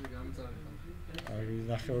 აი,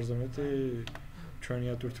 ნახე 12 ჩვენი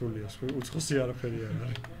ატვირთულია, უცხოსი არაფერი არ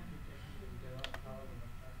არის.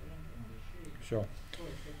 შო.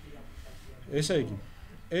 ესე იგი,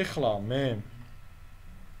 ეხლა მე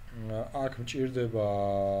აქ მჭირდება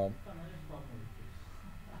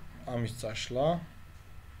ამის წაშლა.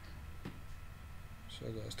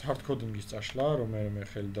 სადა start coding-ის წაშლა, რომ მე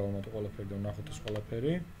ხელი დავამატო ყველაფერი და ვნახოთ ეს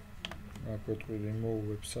ყველაფერი. აქ ვეთქვი remove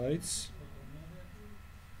websites.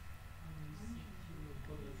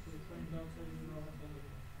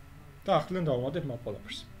 და ახლა დავამატებ მაგ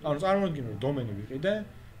ყველაფერს. ანუ წარმოიდგინე რომ domain-ი ვიყიდე,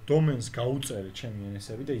 domain-ს გაუწერე ჩემი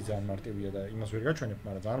NS-ები და ის ძალიან მარტივია და იმას ვერ გაჩვენებ,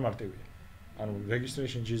 მაგრამ ძალიან მარტივია. ანუ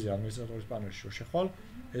registration G-ზე ადმინისტრატორის პანელში რო შეხვალ,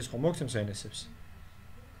 ეს ხომ მოგცემს NS-ებს.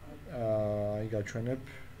 აი გაჩვენებ.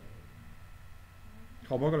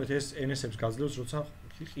 ხო, მოკლედ ეს NS-ებს გაძლევს, როცა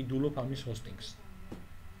ყიდულობ ამის hosting-ს.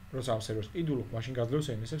 როცა ამ სერვერს ყიდულობ, მაშინ გაძლევს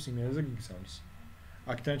NS-ებს იმერზე გიგზავნის.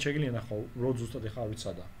 აქედან შეგიძლია ნახო, რო ზუსტად ეხა არ ვიცი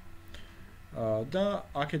სადა. და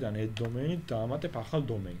აქედან add domain-ით დაამატებ ახალ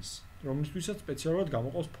domains, რომლისთვისაც სპეციალურად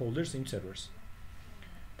გამოყავს folders იმ servers.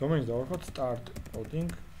 Domains დავარქვათ start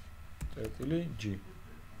coding.g.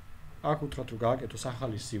 აქ უთხრათ რომ გააკეთოს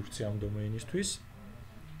ახალი სივრცე ამ domain-ისთვის.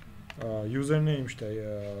 Username-ში და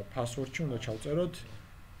password-ში უნდა ჩავწეროთ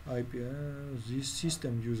IP this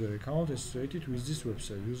system user account associated with this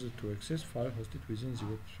website. User to access file hosted within the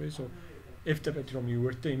website. So FTP-ით რომ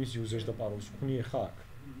მივერთე იმის users და parole-ს ვქნი ახლა აქ.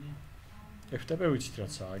 FTP ვიცით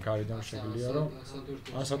რაცაა, გარედან შეგვიძლია რომ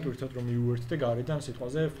ასატვირთად რომ მივუერთდე და გარედან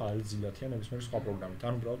სიტყვაზე ფაილი ძილათია ნებისმიერ სხვა პროგრამით.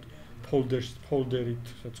 ანუ უბრალოდ ფოლდერით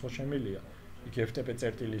ხო შემილია. იქ FTP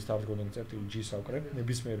წერტილი start coding წერტილი G-ს ავკრებ,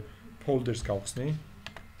 ნებისმიერ ფოლდერს გავხსნი.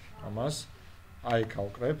 ამას აი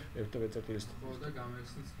გავკრებ FTP წერტილის და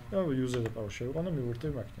გამეცნით. და user და parole შევიყო და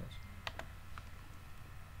მივუერთდე მაქინას.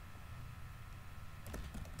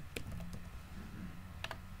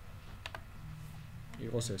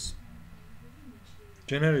 იყოს ეს.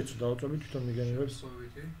 Generates დავუწევი თვითონ მიგენერებს.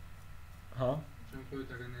 ჰა? შემთხვევით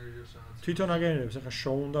აგენერირებს რაღაც. თვითონ აგენერებს, ახლა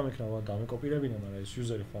show უნდა მექნება დამეკოპირებინა, მაგრამ ეს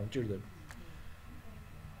user-ი ხო ამჭირდება.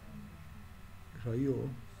 რაიო?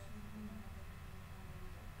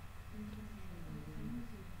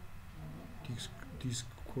 disk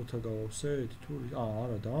quota გავავსეთ თუ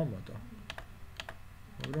არა დაამატა.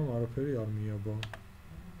 მაგრამ არაფერი არ მიაბა.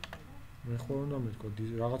 მე ხო უნდა მეთქვა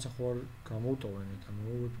რაღაცა ხო არ გამოვტოვენ და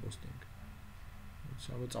web hosting.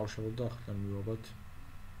 საბა წავშალოთ და ახლა მივაბად.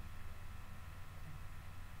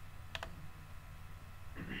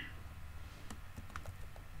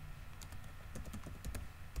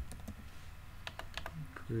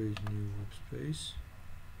 Create new web space.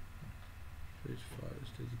 Space files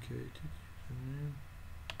dedicated.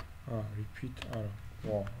 Repeat არა.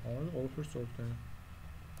 ვა, all first order.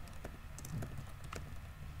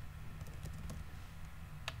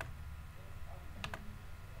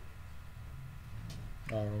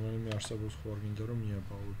 რომელიმე არსებობს ხო არ გინდა რომ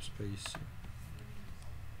მიაბა web space-ი.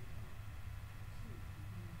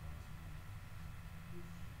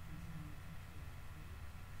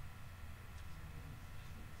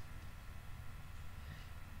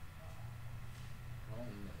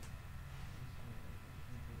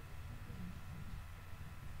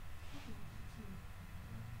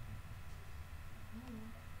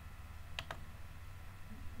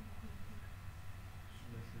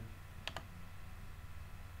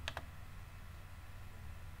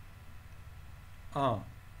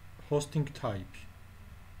 Hosting type.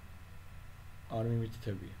 არ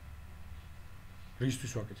მიმიტებია.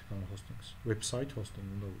 რისთვის ვაკეთებ ამ hosting-ს? Website hosting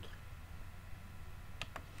უნდა უთხრა.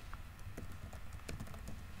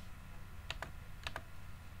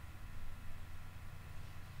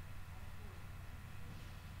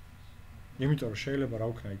 იმიტომ რომ შეიძლება რა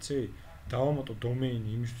ვქნა, იცი? დავამატო დომეინი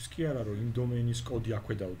იმისთვის კი არა, რომ იმ დომეინის კოდი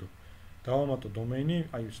აქვე დავდო. დავამატო დომეინი,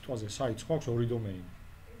 აი სიტყვაზე საიტს ხო აქვს ორი დომეინი.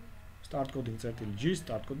 startcoding.g,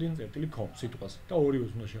 startcoding.com სიტყვას და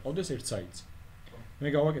ორივეს უნდა შეყავდეს ერთ საიტს. მე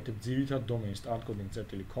გავაკეთებ ძირითად დომეინს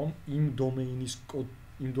startcoding.com, იმ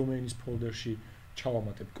დომეინის ფოლდერში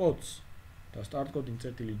ჩავამატებ კოდს და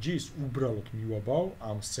startcoding.g-ს უბრალოდ მივაბავ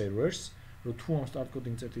ამ სერვერს, რომ თუ ამ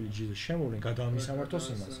startcoding.g-ზე შემოვლენ, გადაამისამართოს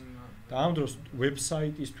იმას. და ამ დროს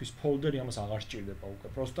ვებსაიტისთვის ფოლდერი ამას აღარ სჭირდება უკვე.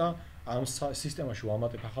 პროსტა ამ სისტემაში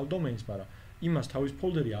ვამატებ ახალ დომეინს, მაგრამ იმას თავის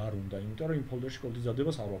ფოლდერი არ უნდა, იმიტომ რომ იმ ფოლდერში კოდის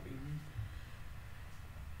დადებას არ ვაპირებ.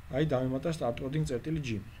 აი დავიმატა startcoding.g.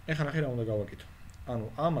 ეხლა ნახე რა უნდა გავაკეთო. ანუ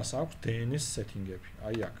ამას აქვს DNS setting-ები.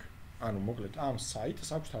 აი აქ. ანუ მოკლედ ამ საიტს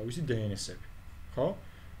აქვს თავისი DNS-ები. ხო?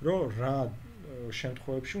 რომ რა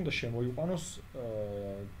შემთხვევებში უნდა შემოიყვანოს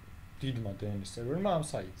დიდმა DNS სერვერმა ამ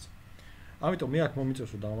საიტს. ამიტომ მე აქ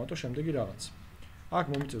მომიწევს რომ დავამატო შემდეგი რაღაც. აქ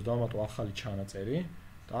მომიწევს დავამატო ახალი ჩანაწერი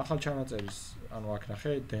და ახალ ჩანაწერის, ანუ აქ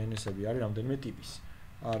ნახე DNS-ები არის რამდენიმე ტიპის.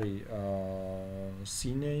 არის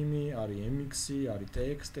CNAME, არის MX-ი, არის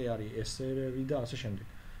text-ი, არის SRR-ი და ასე შემდეგ.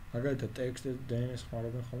 მაგალითად text DNS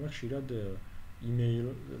ხმარობენ ხოლმე ხშირად email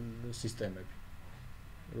სისტემები.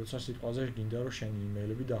 როცა სიტყვაზე გინდა რომ შენი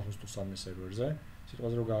email-ები დაახოსტო სამე სერვერზე,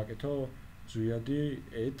 სიტყვაზე რომ გააკეთო ზვიადი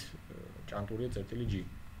 @ჭანტურია.g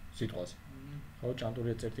სიტყვაზე. ხო,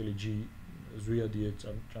 ჭანტურია.g ზვიადი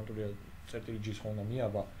ჭანტურია.g-ს ხო უნდა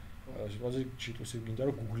მიაბა, სიტყვაზე ჩიტუსი გინდა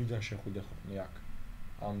რომ Google-დან შეხვიდე ხოლმე აქ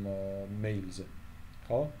ამ mail-ზე.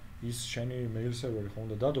 ხო? ის შენი mail server-ი ხო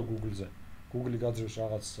უნდა დადო Google-ზე. Google გაძრევს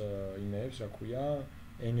რაღაც იმეებს, რა ქვია,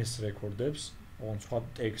 NS record-ებს, on სხვა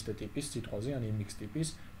text ტიპის სიტყვაზე, ან MX ტიპის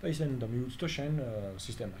და ისინი უნდა მიუწვდო შენ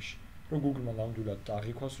სისტემაში. რომ Google-მა ნამდვილად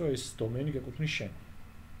აღიქვას, რომ ეს დომეინი გეკუთვნის შენ.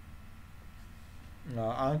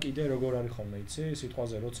 ან კიდე როგორ არის ხოლმე იცი,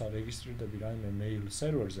 სიტყვაზე როცა რეგისტრირდები რაიმე mail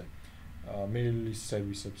server-ზე, mail-ის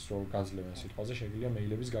სერვისებს რო გაძლევენ სიტყვაზე, შეიძლება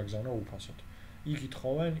mail-ების გაგზავნა უფასოდ. იქით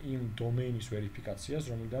ხოვენ იმ დომეინის ვერიფიკაციას,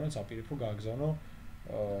 რომლიდანაც აპირებ რომ გააგზავნო,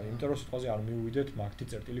 იმიტომ რომ სიტყვაზე არ მიუვიდეთ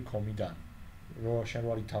magti.com-დან, რომ შენ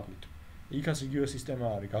ვარ ითავლით. იქაც იგივე სისტემა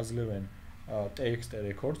არის, გაძლევენ text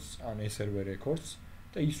records, ან SRR records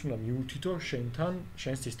და ის უნდა მიუთითო შენთან,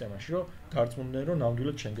 შენ სისტემაში, რომ დარწმუნდნენ, რომ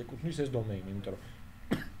ნამდვილად შენ გეკუთვნის ეს დომეინი, იმიტომ რომ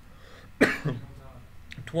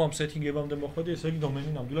თუ ამ setting-ებამდე მოხვედი, ესე იგი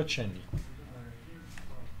დომეინი ნამდვილად შენია.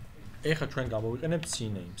 ეხლა ჩვენ გამოვიყენებთ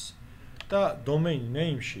CNAMEs. და domain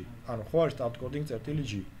name-ში, ანუ ხო არის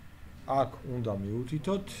startcoding.g. აქ უნდა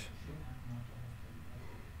მიუთითოთ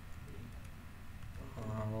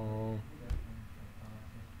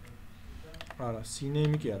არა,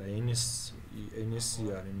 CNAME კი არა, NS-ი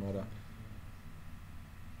არის, მაგრამ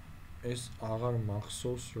ეს აღარ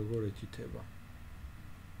მახსოვს როგორ ეთითება.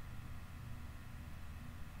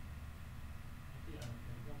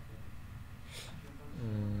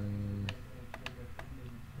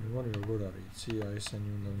 როგორ არის? ლექცია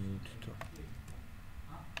ესენი უნდა მივუთითო.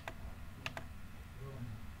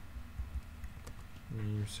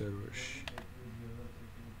 იმ სერვერში.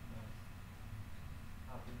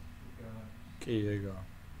 კი, ეგა.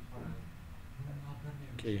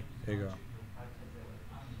 კი, ეგა.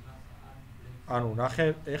 ანუ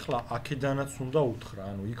ნახე, ეხლა აქედანაც უნდა უთხრა,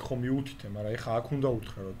 ანუ იქ ხომ მიუთითე, მაგრამ ეხლა აქ უნდა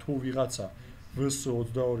უთხრა, რომ თუ ვიღაცა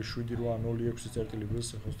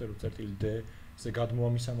VS22.8.VS-D ზე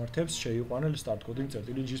გადმოამისამართებს, შეიყვანელ start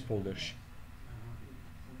coding.g-ის ფოლდერში.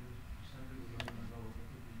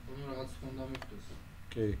 რაღაც უნდა მივხვდეს.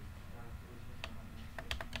 კი.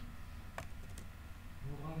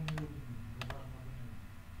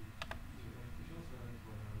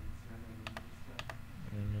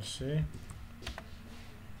 ესე.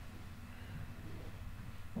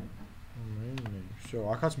 всё,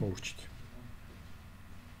 აქაც მოურჩით.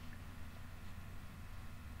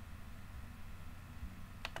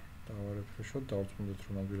 დავარეფრეშოთ, დავწმუნდეთ,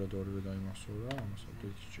 რომ ნამდვილად ორივე დაიმახსოვრა, ამას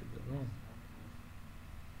აპდეიტი სჭირდება.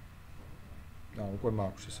 და უკვე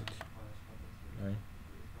მაქვს ესეთი. აი.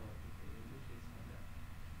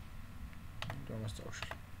 დამას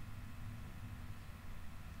დავშლი.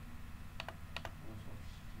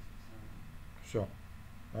 всё.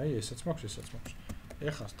 აი, ესაც მაქვს, ესაც მაქვს.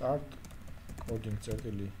 ეხლა start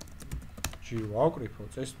coding.g ვავკრიფო,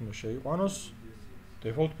 წესით უნდა შეიყვანოს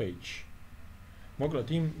default page.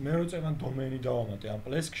 მოკლედ იმ მე რო წერან დომენი დავამატე ამ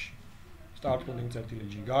პლესკში start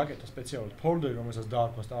coding.g გააკეთა სპეციალური ფოლდერი, რომელსაც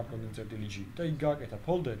დაარქვა start coding.g და იქ გააკეთა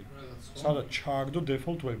ფოლდერი, სადაც ჩააგდო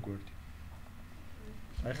default webguard-ი.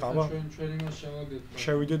 აი ხა აბა ჩვენ იმას შევაგდეთ.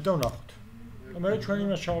 შევიდეთ და ვნახოთ. და მე ჩვენ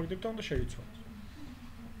იმას შევაგდებ და უნდა შეიცვალოს.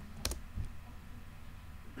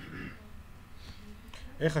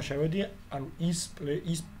 ეხლა შევედი, ანუ ის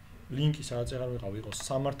ლინკი სადაც აღარ ვიყავ იყოს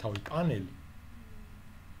სამართავი პანელი.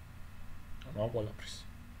 ანუ ყველაფრის.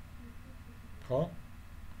 ხო?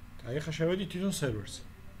 და ეხლა შევედი თვითონ სერვერზე.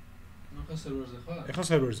 ახლა სერვერზე ხარ? ეხლა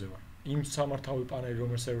სერვერზე ვარ. იმ სამართავი პანელი,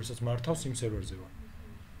 რომელიც სერვერსაც მართავს, იმ სერვერზე ვარ.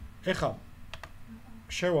 ეხლა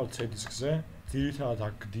შევალ C-დისკზე, ძირითადად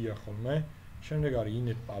აქ გდია ხოლმე, შემდეგ არის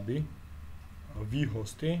inetpub-ი,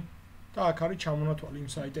 vhost-ი და აქ არის ჩამონათვალი იმ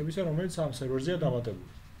საიტებისა, რომელიც ამ სერვერზეა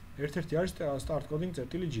დამატებული. ერთ-ერთი არის start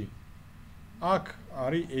coding.g. აქ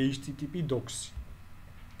არის http docs-ი.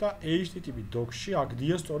 და http docs-ში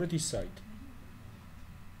აგდია სწორედ ის საიტი.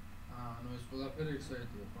 ანუ ეს ყველაფერი ეს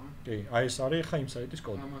საიტია, ხო? კი, აი ეს არის ხა იმ საიტის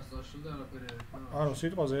კოდი. ამას დაშლ და არაფერი არ იქნება. ანუ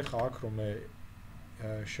სიტყვაზე ხა აქ რომ მე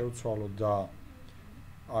შევცვალო და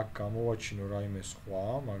აქ გამოვაჩინო რაიმე სხვა,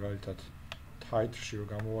 მაგალითად title-ში რომ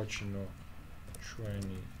გამოვაჩინო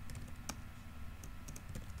ჩვენი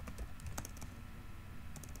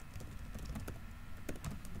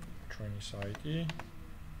საიტი,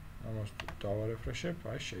 ამას დავარეფრეშებ,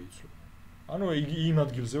 აი შეიცვალა. ანუ იმ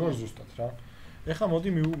ადგილზე ვარ ზუსტად რა. ეხლა მოდი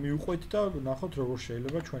მივუყვეთ და ნახოთ როგორ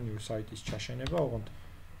შეიძლება ჩვენი საიტის ჩაშენება, ოღონდ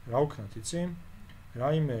რა ვქნათ, იცი?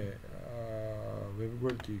 რაიმე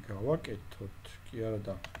webguard-ი გავაკეთოთ, კი არა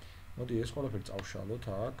და მოდი ეს ყველაფერი წავშალოთ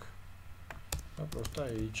აქ და პროსტა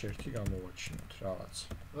h1 გამოვაჩინოთ რაღაც.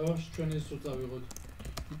 ბავშვი ჩვენ ის უწავიღოთ.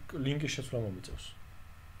 ლინკის შეცვლა მომიწევს.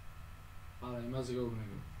 არა, იმაზე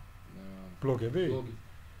გაუგნები. ბლოგები?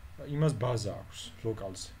 იმას ბაზა აქვს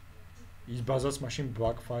ლოკალზე. ის ბაზას მაშინ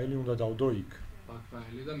back ფაილი უნდა დავდო იქ. back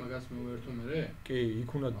ფაილი და მაგას მივუერთო მე? კი, იქ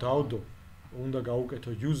უნდა დავდო, უნდა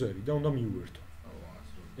გაუკეთო user-ი და უნდა მივუერთო.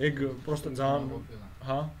 ეგ პროსტა ძალიან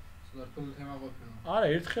ჰა? სულარკული თემა ყოფილა. არა,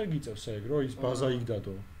 ერთხელ გიწევს ეგ, რომ ის ბაზა იქ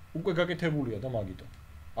დადო. უკვე გაკეთებულია და მაგიტო.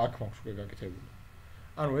 აქ მაქვს უკვე გაკეთებული.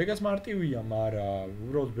 ანუ ეგაც მარტივია, მაგრამ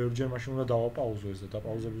უბრალოდ ბევრჯერ მაშინ უნდა დავაპაუზო ეს და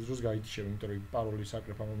დაპაუზების დროს გაითიშებ, იმიტომ რომ პაროლის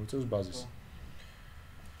საკრეფა მომიწევს ბაზის.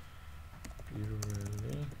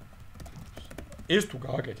 პირველი ეს თუ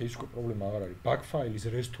გააკეთე, ის უკვე პრობლემა აღარ არის. back file-ის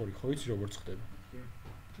restore-ი ხო იცი როგორ ხდება?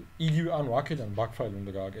 იგივე, ანუ აქედან back file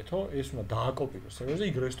უნდა გააკეთო, ეს უნდა დააკოპირო სერვერზე,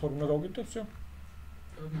 იქ restore უნდა გავაკეთო, всё.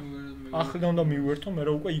 ახლიდან უნდა მივუერთო, მე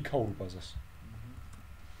რა უკვე იქაურ ბაზას.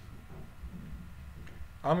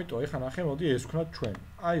 ამიტომ ეხლა ნახე, მოდი ეს ვქნათ ჩვენ.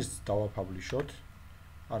 აი ეს დავაფაბლიშოთ.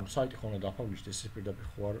 ანუ საიტი ხო უნდა დაფაბლიშოთ, ეს პირდაპირ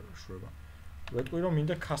ხო არ შვება. ვეტყვი რომ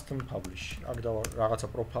მინდა custom publish. აქ რაღაცა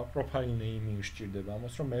profile name-ი სჭირდება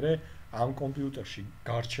ამას, რომ მე ამ კომპიუტერში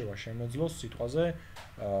გარჩევა შემეძლოს სიტყვაზე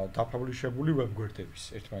დაფაბლიშებული webguard-ების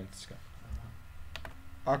ერთმანეთისგან.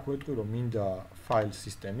 აქ ვეტყვი რომ მინდა file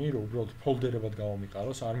system-ი, რომ უბრალოდ ფოლდერებად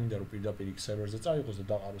გავამიყაროს, არ მინდა რომ პირდაპირ იქ სერვერზე წაიღოს და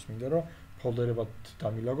დაყაროს, მინდა რომ ფოლდერებად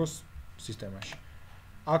დამილაგოს სისტემაში.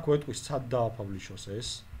 აქ ვეტყვი სად დააფაბლიშოს ეს.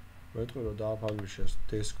 ვეტყვი რომ დააფაბლიშოს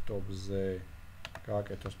desktop-ზე,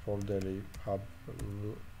 გააკეთოს ფოლდერი pub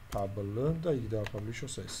და იქ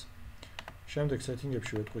დააფაბლიშოს ეს. შემდეგ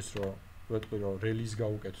setting-ებში ვეტყვის რომ ვეთქვი რომ release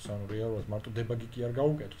გაუკეთოს, ანუ რეალურად მარტო debug კი არ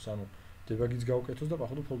გაუკეთოს, ანუ debug-იც გაუკეთოს და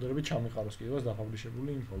პახვდო ფოლდერები ჩამიყაროს კიდევაც დაფაბლიშებული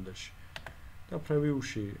იმ ფოლდერში. და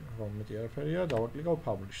preview-ში რომ მეტი არაფერია, დავაკლიკავ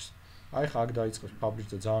publish-ს. აი ხა აქ დაიწყებს publish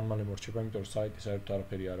და ძალიან მალე მორჩება, იმიტომ რომ საიტი საერთოდ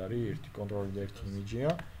არაფერი არ არის, ერთი კონტროლი და ერთი იმიჯია.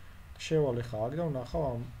 შევალე ხა აქ და ვნახავ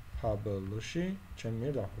ამ publish-ში ჩემი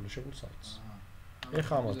მიერ დაფაბლიშებულ საიტს.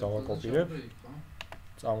 ეხლა ამას დავაკოპირებ.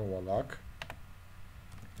 წამოვალ აქ.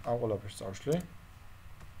 ამ ყველაფერს წავშლი.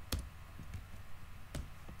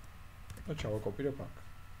 და ჩავაკოპირებ აქ.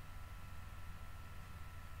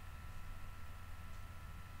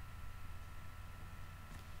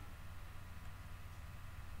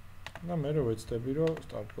 და მე რო ვეცდები რომ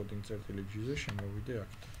start coding.g-ზე შემოვიდე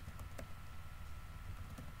აქეთ.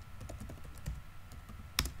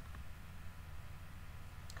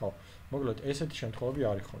 ხო, მოკლედ ესეთი შემთხვევები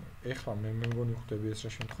არის ხოლმე. ეხლა მე მგონი ხვდები ეს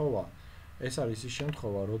რა შემთხვევაა. ეს არის ის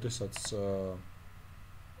შემთხვევა, როდესაც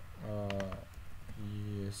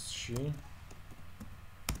ES-ში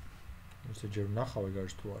ესე ჯერ ნახავე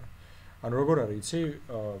გარშ თუ არა. ანუ როგორ არის იცი,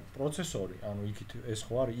 პროცესორი, ანუ იქით ეს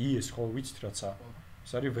ხო არის ES ხო ვიცით რაცა.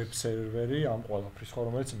 ეს არის ვებ სერვერი ამ ყველაფრის ხო,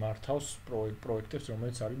 რომელიც მართავს პროექტებს,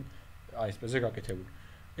 რომელიც არის ASP-ზე გაკეთებული.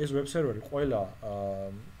 ეს ვებ სერვერი ყველა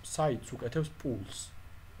საიტს უკეთებს pools,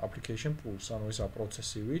 application pools, ანუ ესა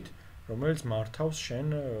პროცესივით, რომელიც მართავს შენ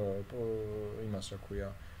იმას რა ქვია,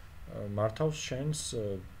 მართავს შენ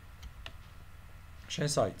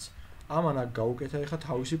საიტს. ამან აქ გაუკეთა ეხა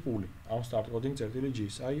თავისი პული, ამ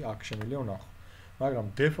startcoding.g-ს, აი აქ შემიძლია ვნახო.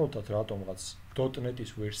 მაგრამ default-ად რატომღაც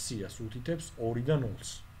 .NET-ის ვერსიას უთითებს 2 და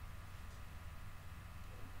 0-ს.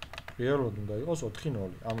 რეალურად უნდა იყოს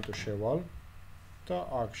 4.0, ამიტომ შევალ და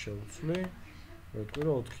აქ შევცვლი, ვეთქვი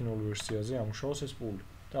რომ 4.0 ვერსიაზე ამუშავოს ეს პული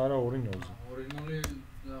და არა 2.0-ზე. 2.0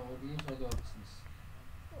 და 2.0 რატო ახსნის?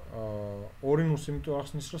 2.0-ს იმიტომ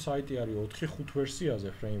ახსნის, რომ საიტი არის 4.5 ვერსიაზე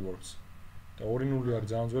frameworks და 2.0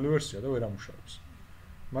 არის ძალიან ძველი ვერსია და ვერ ამუშავებს.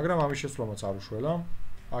 მაგრამ ამის შესვლამაც არ უშველა.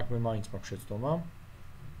 აქ მე მაინც მაქვს შეცდომა.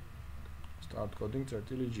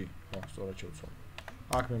 startcoding.g. ხო, სწორად შევცვალე.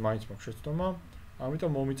 აქ მე მაინც მაქვს შეცდომა.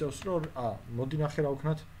 ამიტომ მომიწევს რომ მოდი ნახე რა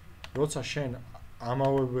ვქნათ, როცა შენ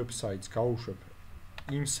ამავე ვებსაიტს გაუშვებ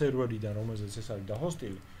იმ სერვერიდან, რომელზეც ეს არის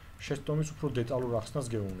დահოსტილი, შეცდომის უფრო დეტალურ ახსნას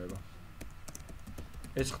გეუბნება.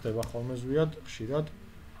 ეს ხდება ხოლმე ზვიად, ხშირად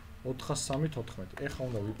 403.14. ეხლა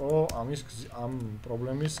უნდა ვიპოვო ამ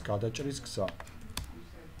პრობლემის გადაჭრის გზა.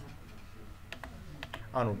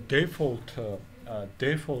 ანუ default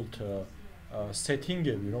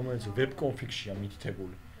setting-ები, რომელიც web config-შია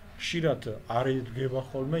მითითებული, ხშირად არ ედგება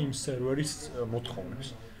ხოლმე იმ სერვერის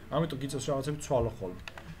მოთხოვნებს. ამიტომ გიწევს რაღაცები ცვალო ხოლმე.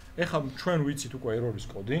 ეხლა ჩვენ ვიცით უკვე error-ის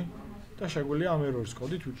კოდი და შეგვიძლია ამ error-ის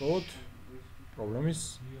კოდით ვიპოვოთ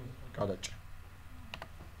პრობლემის გადაჭრა.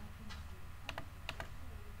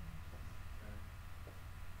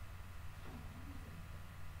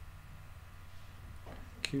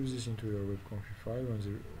 Keep this into your web config file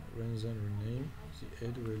when then rename the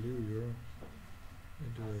add value your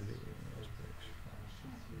add value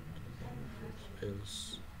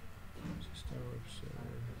else system web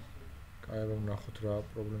server. Კაი რომ ნახოთ რა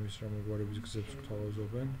პრობლემის რა მოგვარების გზებს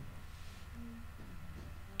გვთავაზობენ.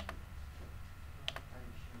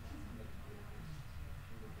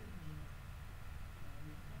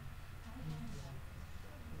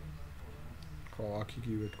 ხო, აქ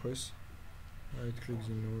იგივე თქვეს. Right click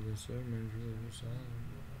the node and say manager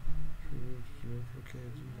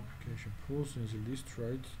application pools in the list,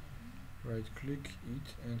 right click it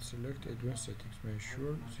and select advanced settings. Make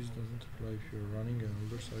sure this doesn't apply if you're running an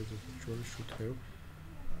older site that actually should have.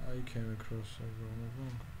 I came across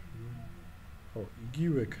oh,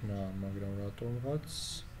 იგივე ქნა, მაგრამ რატომღაც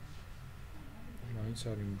მაინც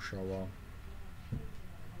არ იმუშავა.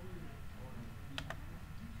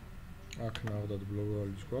 აქ ნახდათ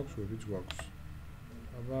ბლოგალის გვაქვს, ვებიც გვაქვს.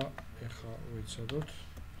 აბა ეხა ვიცოდოთ.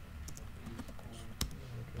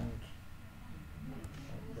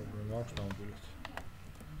 პრობლემა აქვს ნამდვილად.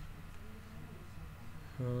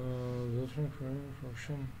 That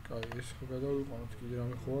function, კაი, ეს ხო გადავიყვანოთ, კიდე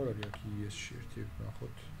რამე ხო არ არის აქ ES-ში ერთი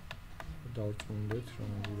ნახოთ. დავწუნდეთ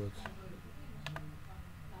რომელად.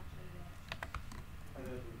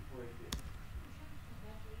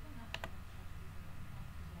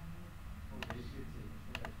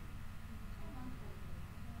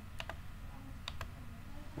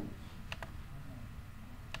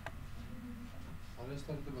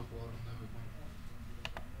 სტარტება ხო არ უნდა ვიყო.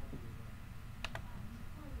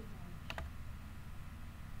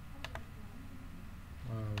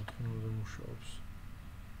 თუნდაც მუშაობს.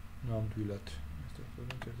 ნამდვილად.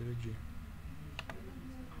 startcoding.g.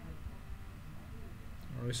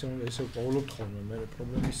 ესე პოულობთ ხოლმე მე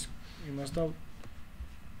პრობლემის იმას და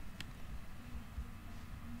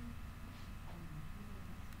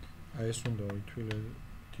აი ეს უნდა ითვლე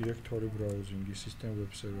directory browsing-ი, system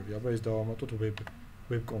web server-ი. აბა ეს დავამატოთ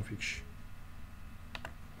web config-ში.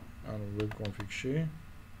 ანუ web config-ში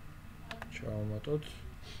ჩავამატოთ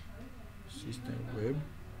system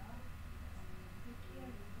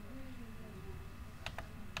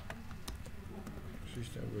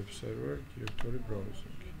web server directory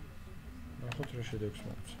browsing. ნახოთ რა შედეგს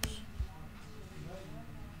მოგცემს.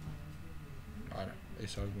 არა,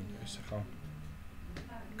 ეს არ გვინდა, ეს ხა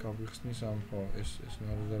გავიხსნის ამ ხო, ეს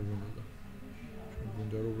ნაირი არ გვინდა და ჩვენ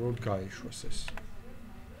გვინდა რომ უბრალოდ გაეშვას ეს.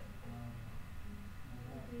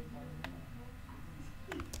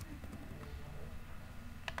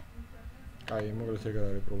 აი, მოკლედ ეგ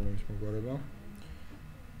არის პრობლემის მოგვარება.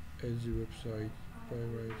 Edge website by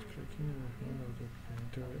right clicking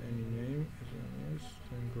enter any name as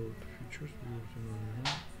then go to features view the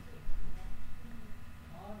menu.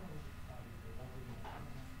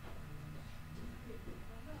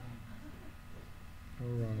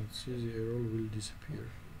 Alright, see the error will disappear.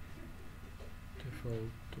 Default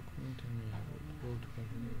document enabled. Go to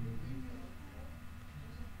configure.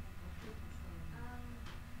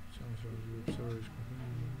 Sounds like the web server is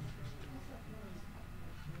configured.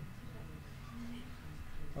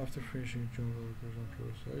 After finishing Jungle workers on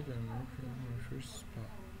your site, I'm making my first spa.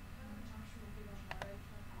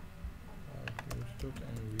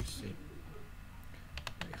 And we see.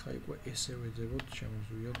 I go essay with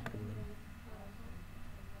შემოзвიოთ პრობლემა.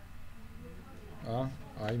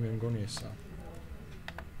 აი მე მგონი ესა.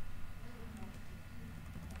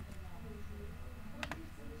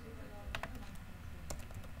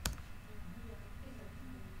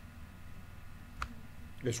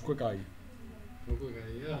 ეს უკვე კაი. როგორ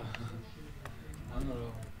გაია? ანუ რა.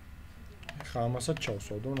 ხა ამასაც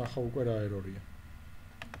ჩავსვავ და ნახავ უკვე რა ერორია.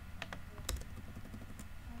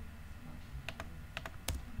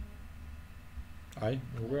 აი,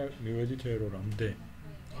 უკვე მივედით ერორამდე.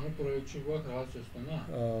 ანუ პროექტში გვაქვს რაღაც ესწონა?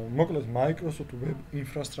 მოკლედ Microsoft Web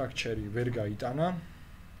Infrastructure-ი ვერ გაიტანა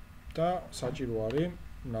და საჭირო არის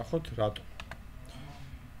ნახოთ რატო.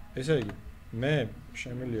 ესე იგი, მე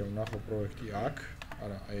შემიძლია ვნახო პროექტი აქ,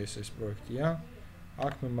 არა, ეს პროექტია.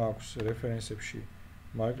 აქ მე მაქვს რეფერენსებში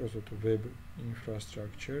Microsoft Web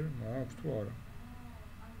Infrastructure, მაქვს თუ არა?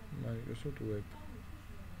 Microsoft Web.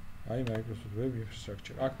 აი Microsoft Web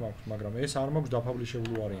Infrastructure. აქ მაქვს, მაგრამ ეს არ მაქვს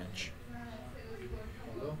დაფაბლიშებული ვარიანტში.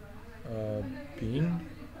 bin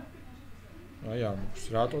აი ამას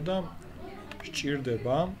რატო და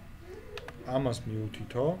სჭირდება ამას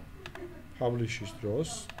მიუთითო publish-ის დროს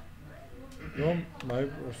რომ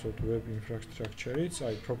Microsoft Web Infrastructure-იც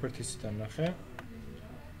აი properties-იდან ნახე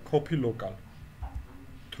copy local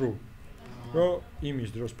true რომ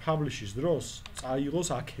იმის დროს publish-ის დროს წაიღოს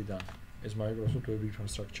აქედან ეს Microsoft Web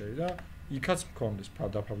Infrastructure და იქაც მქონდეს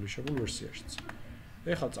დაფაბლიშებულ ვერსიაშიც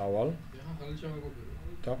ეხლა წავალ ეხლა ხალი ჩავაგობირო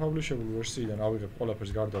დაფაბლიშებულ ვერსიიდან ავიღებ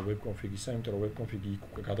ყველაფერს გარდა web config-ისა, იმიტომ რომ web config-ი იქ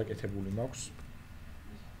უკვე გადაკეთებული მაქვს.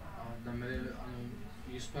 და მე ანუ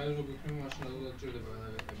ის ფაილი რო გიქნები მაშინ ადვილად ჭირდება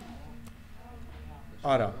გადაგაკეთება.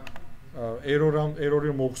 არა.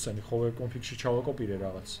 ერორი მოხსენი, ხო web config-ში ჩავაკოპირე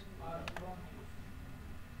რაღაც.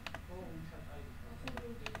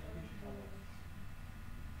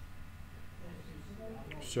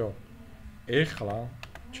 всё. ეხლა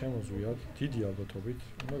შემოзвიოთ დიდი ალბათობით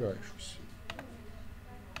უნდა გაეშვას.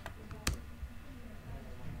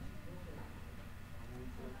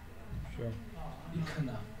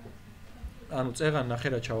 იქნა. ანუ წეღან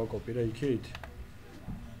ნახე რა ჩავაკოპირე იქით?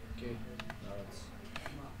 კი, რაღაც.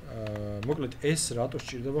 მოკლედ ეს რატო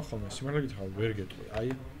სჭირდება ხოლმე? სიმართლე გითხრა, ვერ გეტყვი. აი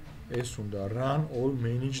ეს უნდა run all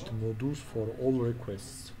managed modules for all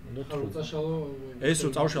requests. უნდა თუ ეს რო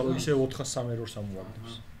წავშალო ისე 403 ერორს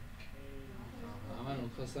ამოვაგდებს. ანუ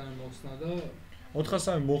 403 მოხსნა და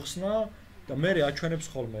 403 მოხსნა და მე აჩვენებს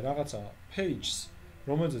ხოლმე რაღაცა pages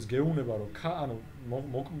რომელზეც გეუბნება რომ ანუ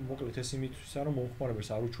მოკლედ ეს იმითვისა რომ მომხმარებელს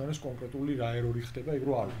არ უჩვენებს კონკრეტული რა ერორი ხდება ეგ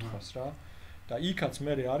რო არ უთხრას რა და იქაც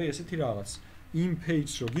მე არის ესეთი რაღაც იმ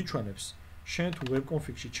page-ს რო გიჩვენებს შენ თუ web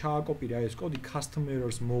config-ში ჩააკოპირე ეს კოდი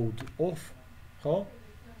customers mode off ხო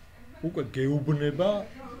უკვე გეუბნება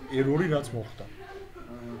ერორი რაც მოხდა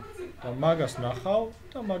და მაგას ნახავ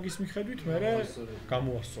და მაგის მიხედვით მე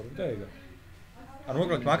გამოასწორებ და ეგა ანუ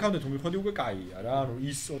მოკლედ მაგამდე თუ მიხვედი უკვე კაია რა ანუ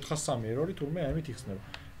ის 403 ერორი თურმე ამით იხსნება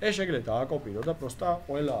ეს შეგიძლია დააკოპირო და პროსტა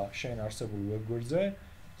ყველა შენ არსებული web გვერდზე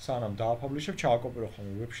სანამ დააფაბლიშებ ჩააკოპირო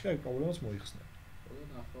ხოლმე web-ში და ეგ პრობლემას მოიხსნება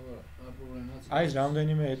აი ეს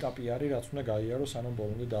რამდენიმე ეტაპი არის რაც უნდა გაიარო სანამ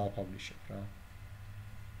ბოლომდე დააფაბლიშებ რა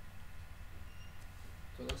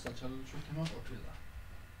თორე საჩალოში თემა ყოფილა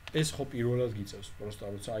ეს ხო პირველად გიწევს პროსტა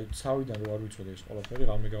როცა აი ცავიდან რო არ ვიცოდე ეს ყველაფერი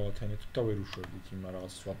ღამე გავათენეთ და ვერ უშვებდით იმ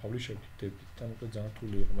რაღაცას ვაფაბლიშებდით დებდით და მოკლედ ძალიან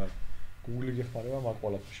რთული იყო მაგრამ Google-ი გეხმარება მაგ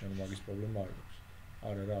ყველაფერს, შენ მაგის პრობლემა არ აქვს.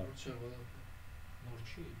 არა რა.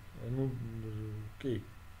 ნორჩი? ნუ კი.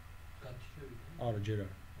 გათიშები. არა, ჯერ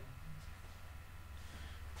არა.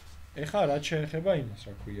 ეხლა რაც შეეხება იმას,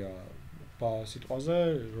 რა ქვია, სიტყვაზე,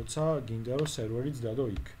 როცა გინდა რომ სერვერიც დადო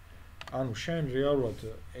იქ. ანუ შენ რეალურად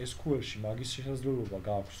SQL-ში მაგის შესაძლებლობა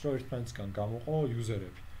გააქვს, რომ ერთმანეთისგან გამოყო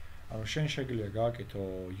იუზერები. ანუ შენ შეგიძლია გააკეთო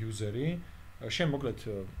იუზერი, შენ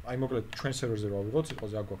მოკლედ ჩვენ სერვერზე რა ვიღოთ,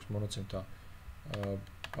 სიტყვაზე აქ გვაქვს მონაცემთა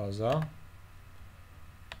ბაზა.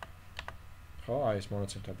 ხო, აი ეს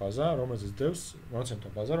მონაცემთა ბაზა, რომელზეც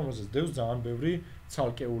დევს ძალიან ბევრი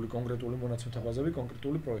ცალკეული კონკრეტული მონაცემთა ბაზები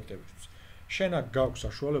კონკრეტული პროექტებისთვის. შენ აქ გაქვს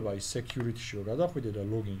საშუალება ის security-ში რომ გადახვიდე და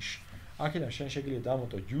login-ში. აქედან შენ შეგიძლია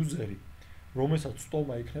დამოტო იუზერი, რომელსაც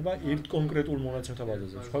სტოლმა იქნება ერთ კონკრეტულ მონაცემთა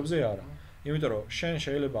ბაზაზე, სხვებზე არა. იმიტომ რომ შენ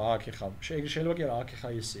შეიძლება აქ ეხა, შეიძლება კი არა, აქ ეხა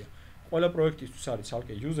ესეა. ყველა პროექტისთვის არის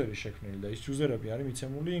ცალკე იუზერი შექმნილი და ის იუზერები არის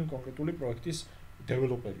მიცემული იმ კონკრეტული პროექტის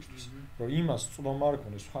დეველოპერისთვის. რომ იმას წვდომა არ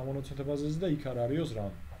ქონდეს სხვა მონაცემთა ბაზაზე და იქ არ არისო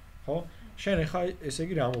რამ. ხო? შენ ეხა ესე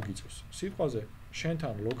იგი რა მოგიწევს? სიტყვაზე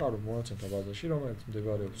შენთან ლოკალურ მონაცემთა ბაზაში, რომელიც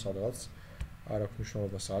მდებარეობს სადღაც, არ აქვს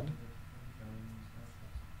მნიშვნელობა სად.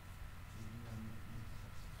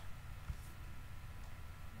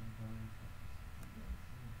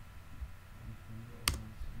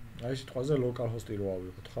 აი სიტყვაზე local host-ი რო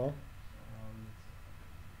ავიღოთ, ხო?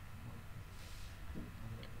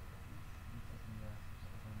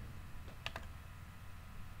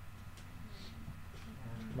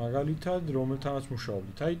 მაგალითად, რომელთანაც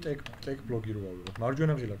მუშაობდით, აი tech blog-ი რო ავიღოთ.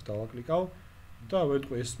 მარჯვენა ღილაკს დავაკლიკავ და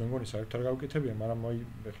ვეტყვი ეს მე მგონი საერთოდ არ გავკეთებია, მაგრამ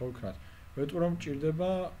ეხლა ვქნათ. ვეტყვი რომ მჭირდება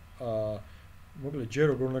მოკლედ ჯერ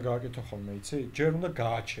როგორ უნდა გააკეთო ხოლმე, იცი? ჯერ უნდა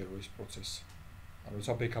გააჩერო ეს პროცესი. ანუ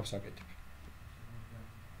როცა backup-ს აკეთებ.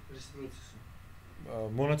 ეს პროცესი.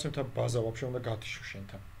 მონაცემთა ბაზა ვაფშე უნდა გათიშო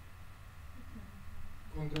შენთან.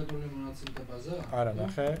 კონკრეტული მონაცემთა ბაზა? არა,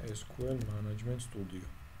 ნახე, SQL Management Studio.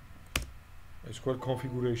 SQL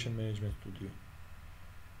Configuration Management Studio.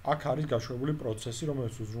 აქ არის გაშვებული პროცესი,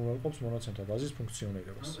 რომელიც უზრუნველყოფს მონაცემთა ბაზის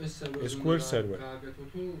ფუნქციონირებას. SQL server.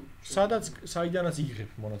 სადაც საიდანაც იღებ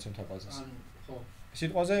მონაცემთა ბაზას. ხო.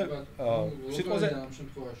 სიტყვაზე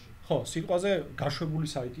ხო, სიტყვაზე გაშვებული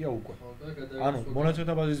საიტია უკვე. ანუ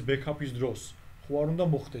მონაცემთა ბაზის backup-ის დროს ხო არ უნდა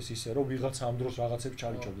მოხდეს ისე, რომ ვიღაცა ამ დროს რაღაცებს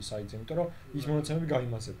ჩარიჭოდეს საიტზე, იმიტომ რომ ის მონაცემები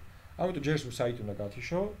გაიმასება. ამიტომ ჯერ საიტი უნდა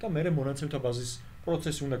გათიშო და მერე მონაცემთა ბაზის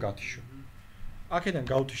პროცესი უნდა გათიშო. აქედან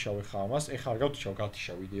გავთიშავ ახლა ამას, ეხლა არ გავთიშავ,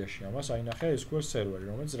 გათიშავ იდეაში ამას, აი ნახე SQL server-ი,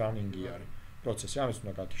 რომელიც running-ი არის. პროცესი ამას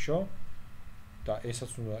უნდა გათიშო და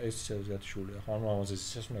ესაც უნდა გათიშული, ახლა ამაზე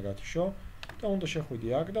ესაც უნდა გათიშო და უნდა შეხვიდე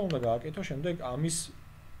აქ და უნდა გააკეთო შემდეგ ამის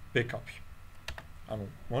backup-ი. ანუ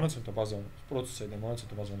მონაცემთა ბაზა პროცესი და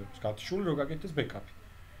მონაცემთა ბაზა უნდა გათიშული, რომ გააკეთდეს backup-ი.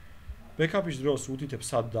 Backup-ის დროს უთითებ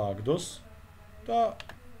სად დააგდოს და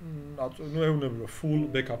ნუ ეუბნები რომ full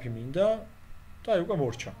backup-ი მინდა და უკვე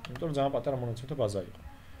მორჩა, იმიტომ რომ ძალიან პატარა მონაცემთა ბაზა იყო.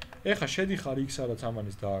 ეხლა შედიხარ იქ სადაც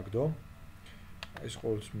ამანის დააგდო. ეს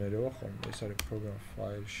ყოველთვის მერევა ხოლმე, ეს არის program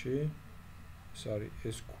file-ში. ეს არის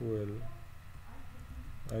SQL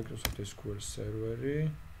Microsoft SQL server-ი.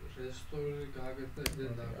 Restore გააკეთე და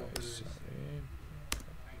დააკოპირე.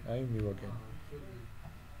 აი მივაგენ.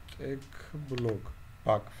 tech blog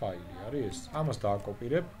back file-ი არის ეს. ამას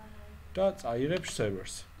დააკოპირებ და წაიღებ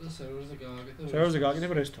servers. და server-ზე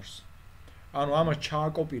გააკეთებ restores. ანუ ამას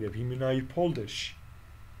ჩააკოპირებ იმ ნაირ ფოლდერში.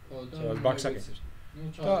 ხო და back-ს აკეთებ.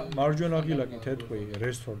 და მარჯვენა ღილაკით ეთქვი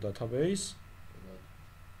restore database.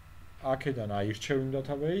 აქედან აირჩევ იმ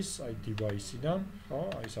database, აი device-დან, ხო?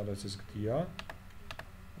 აი სადაც ეს გდია.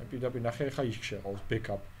 პირდაპირ ნახე ხა იქ შეყავს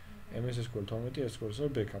backup. MS SQL 12 SQL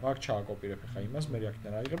server backup. აქ ჩააკოპირებ ხა იმას, მე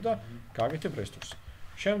აქედან აიღებ და გააკეთებ restores.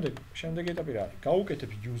 შემდეგ ეტაპი რა არის?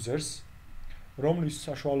 გაუკეთებ users, რომლის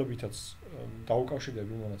საშუალებითაც დაუკავშირებ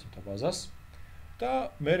იმ მონაცემთა ბაზას და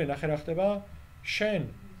მე ნახე რა ხდება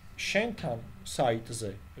შენთან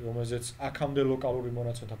საიტზე, რომელზეც აქამდე ლოკალური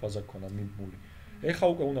მონაცემთა ბაზა გქონდა მიბმული. ეხლა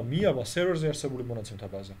უკვე უნდა მიავა სერვერზე არსებული მონაცემთა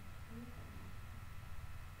ბაზა.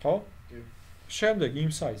 ხო? კი. შემდეგ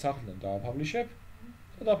იმ საიტს ახლიდან დააპაბლიშებ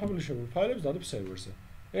და დააპაბლიშებულ ფაილებს დადებ სერვერზე.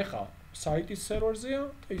 ეხლა საიტის სერვერზეა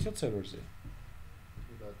და ისაც სერვერზეა.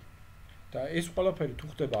 და ეს ყველაფერი თუ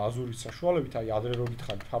ხდება Azure-ის საშუალებით, აი ადრე რო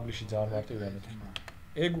გითხარით publish-ი ძალიან მარტივია მეთქი.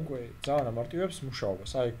 ეგ უკვე ძალიან ამარტივებს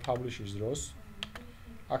მუშაობას. აი publish-ის დროს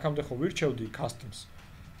აქამდე ხო ვირჩევდი customs.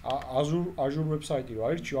 Azure website-ი რო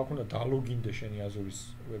აირჩიო, აქ უნდა დალოგინდე შენი Azure-ის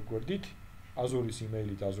web-გვერდით, Azure-ის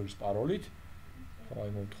email-ით, Azure-ის parol-ით. ხო, აი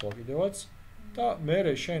მომთხოვა კიდევაც და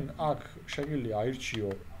მერე შენ აქ შეგიძლია აირჩიო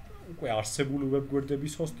უკვე არსებული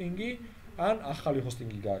web-გვერდების hosting-ი ან ახალი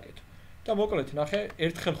hosting-ი გააკეთო. და მოკლედ ნახე,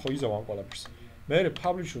 ერთხელ ხო იზავ ამ ყველაფერს. მე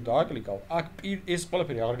publish-ი დააკლიკავ, აქ ეს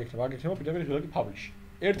ყველაფერი აღარ გექნება, აქ გექნება პირდაპირ ღილაკი publish.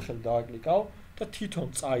 ერთხელ დააკლიკავ და თვითონ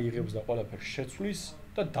წაიღებს და ყველაფერს შეცვლის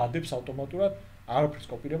და დადებს ავტომატურად, არაფერს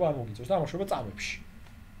კოპირება არ მოგიწევს და ამოშობა წამებში.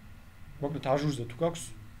 მოკლედ აჟურზე თუ გაქვს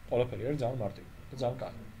ყველაფერი არის ძალიან მარტივი და ძალიან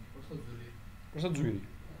კარგი. просто ძვირი.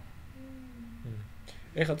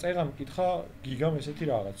 ეხლა წეღამ მკითხა გიგამ ესეთი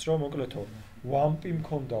რაღაც, რომ მოკლედო WAMP-ი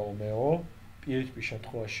მქონდაო მეო PHP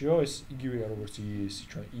შემთხვევაშიო, ეს იგივეა როგორც ES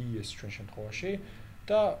ჩვენ შემთხვევაში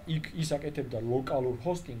და იქ ის აკეთებდა ლოკალურ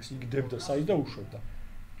ჰოსტინგს, იქ დებდა საიტს და უშვებდა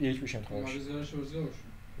PHP შემთხვევაში.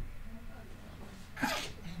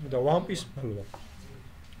 და WAMP-ის მალვა.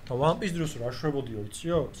 და WAMP-ის დროს რა შვებოდიო,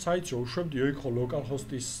 იციო? საიტს რო უშვებდიო, იქ ხო local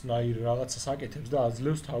host-ის ნაირ რაღაცას აკეთებს და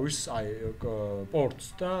აძლევს თავის პორტს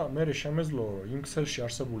და მე შემეძლო რომ იმ ქსელში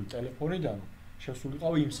არსებული ტელეფონიდან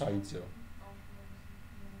შესულიყავი იმ საიტზეო.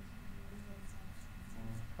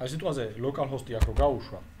 აი სიტუაციაზე local host-ი აქ რო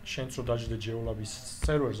გაუშვა, შენც რო დაждდე ჯეოლაბის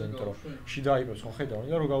სერვერზე, იმიტომ რომ შიდა იპებს ხო ხედავ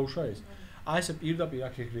და რო გაუშვა ეს. აი ესე პირდაპირ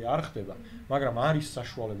აქ ეგრე არ ხდება, მაგრამ არის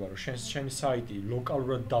საშუალება რომ შენი საიტი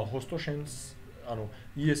ლოკალურად დაჰოსტო შენს ანუ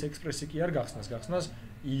ES Express-ი კი არ გახსნას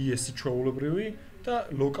ES-ი ჩვეულებრივი და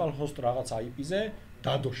local host რაღაც IP-ზე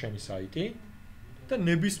დადო შენი საიტი და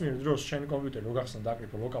ნებისმიერ დროს შენი კომპიუტერი რო გახსნა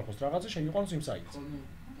დაკრიფო local host რაღაცა შეიყვანოს იმ საიტს.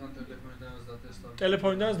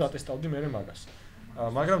 ტელეფონიდანაც დატესტავდი მე მაგას.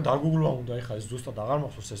 მაგრამ დაგუგლა უნდა ეხლა ეს ზუსტად აღარ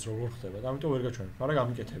მახსოვს ეს როგორ ხდება და ამიტომ ვერ გაჩვენებ, მაგრამ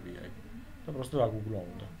გამიკეთებია ეგ. და просто დაგუგლა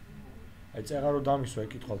უნდა. აი წეღა რო დამისვა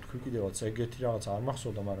ეკითხავ თქვი კიდევაც ეგეთი რაღაც არ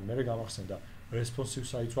მახსოვდა, მაგრამ მე გამახსენდა responsive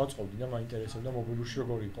sites ვაწყობდი და მაინტერესებდა მობილურში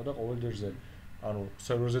როგორ იყო და ყოველ დერზე ანუ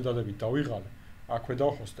სერვერზე დადებით დავიღალე, აქვე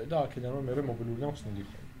დავხოსტე და აქედანვე მე მობილურიდან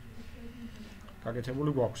ხსნიდიხო.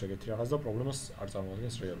 გაკეთებული გვაქვს ეგეთი რაღაც და პრობლემას არ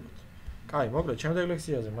წარმოადგენს რეალურად. კაი, მოკლედ, შემდეგ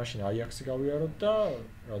ლექციაზე მაშინ AJAX-ი გავიაროთ და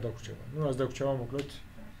რა დაგვრჩება. ნუ რას დაგვრჩება მოკლედ,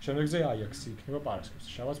 შემდეგზე AJAX-ი იქნება პარასკევს.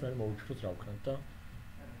 შაბათს მე მოვიფიქროთ რა ვქნათ და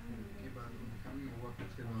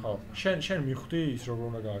ხო, შენ მიხვდი ის როგორ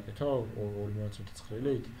უნდა გააკეთო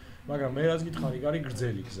 2.9-ით, მაგრამ მე რაც გითხარი, არის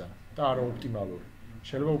გრძელი გზა და არა ოპტიმალური.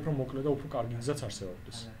 შეიძლება უფრო მოკლე და უფრო კარგი გზაც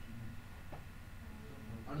არსებობდეს.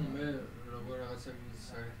 ანუ მე როგორ რაღაცა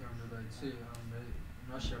საკითხი ამ დაიცი, მე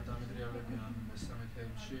მაშინ არ დამედრიალები ამ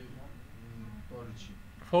მესამე-ში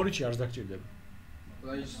ფორიჩი არც დაგჭირდება.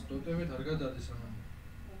 და ის დოტებით არ გადადის ანუ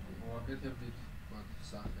მოაკეთებდით ვთქვათ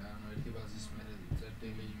სახე ანუ ერთი ბაზის მერე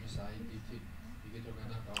წერტილი იმის ID-ით იგივე რო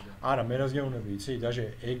გადაყავდა. არა, მე რას გეუბნები, იცი, დაჟე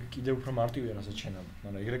ეგ კიდევ უფრო მარტივია რასაც შენამ,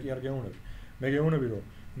 მაგრამ ეგრე კი არ გეუბნები. მე გეუბნები რომ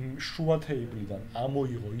შუა თეიბლიდან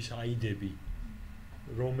ამოიღო ის ID-ები,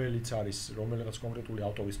 რომელიც არის რომელიღაც კონკრეტული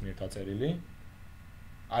ავტორის მიერ დაწერილი.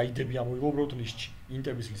 ID-ები ამოიღო უბრალოდ ლისტში,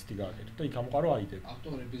 ინტების ლისტი გააკეთო და იქ ამოყარო ID-ები.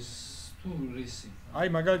 ავტორების თუ რისი? აი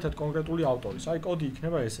მაგალითად კონკრეტული ავტორის, აი კოდი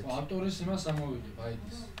იქნება ესეთი. ავტორის იმას ამოვიღებ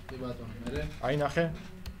ID-ს. კი ბატონო, მე. აი ნახე.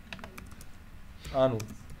 ანუ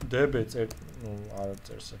DB ნუ არ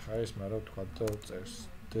წერს ახლა ეს, მაგრამ თქვა და წერს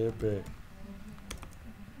DB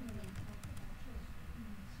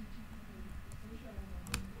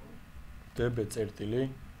DB წერტილი.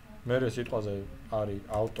 მე სიტყვაზე არის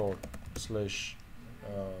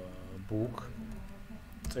author/book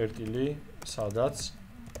წერტილი, სადაც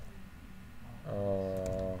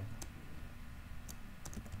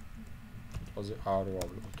სიტყვაზე არ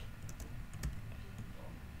ვავლობთ.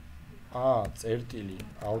 წერტილი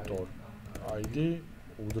author ID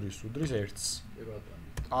უდრის 1-ს.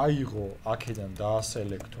 აიღო აქედან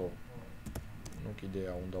დაასელექტო. ნუ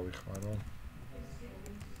კიდეა უნდა ვიხმარო.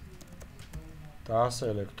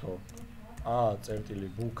 დაასელექტო წერტილი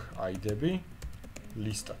book ID-ები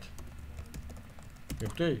ლისტად.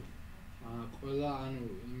 მიხვდი? ყველა ანუ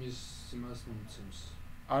იმის იმას მომცემს.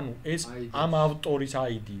 ანუ ეს ამ ავტორის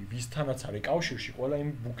ID, ვისთანაც არის კავშირში, ყველა იმ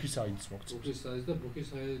book-ის ID-ს მოგცემს. book-ის ID და book-ის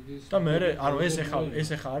ID-ს. და მე ანუ ეს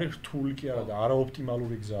ახლა არის რთული კი არა და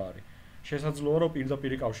არაოპტიმალური გზა არის. შესაძლოა რომ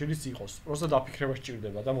პირდაპირ კავშირიც იყოს. просто დაფიქრება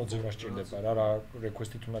სჭირდება და მოძებნა სჭირდება რა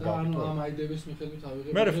request-ით უნდა გააკეთო. ანუ ამ ID-ების მიხედვით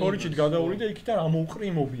ავიღებ. მე ფორიჩით გადავული და იქიდან ამოვყრი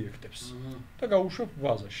იმ ობიექტებს და გავუშვებ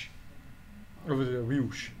ბაზაში.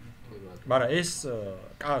 view-ში. მაგრამ ეს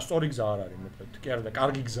სწორი გზა არ არის მოკლედ. კი არა და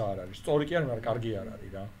კარგი გზა არ არის. სწორი კი არის, მაგრამ კარგი არ არის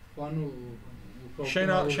რა. ანუ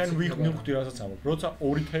შენ მიხვდი რასაც ამბობ. როცა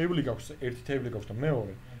ორი თეიბლი გაქვს, ერთი თეიბლი გაქვს და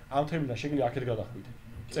მეორე, ამ თეიბლიდან შეგიძლია აქეთ გადახვიდე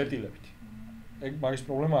წერტილებით. ეგ მაგის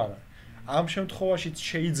პრობლემა არ არის. ამ შემთხვევაშიც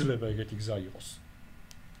შეიძლება ეგეთი გზა იყოს.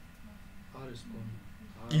 არის კონი.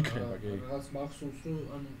 იქნება კი. რაღაც მახსოვს რომ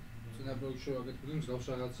ანუ წინა პროექტში ვაკეთებდი მსგავს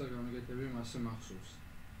რაღაცა გამიგეთები მასე მახსოვს.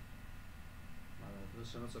 მაგრამ ეს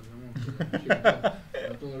რაღაცა გამომხდა.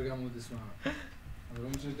 რატო არ გამოდის მაგრამ.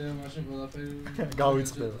 რომ შეიძლება მაშინ ყველაფერი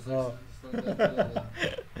გავიწყდება.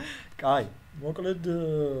 კაი, მოკლედ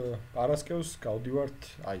პარასკევს გავდივართ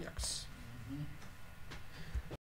AJAX. აჰა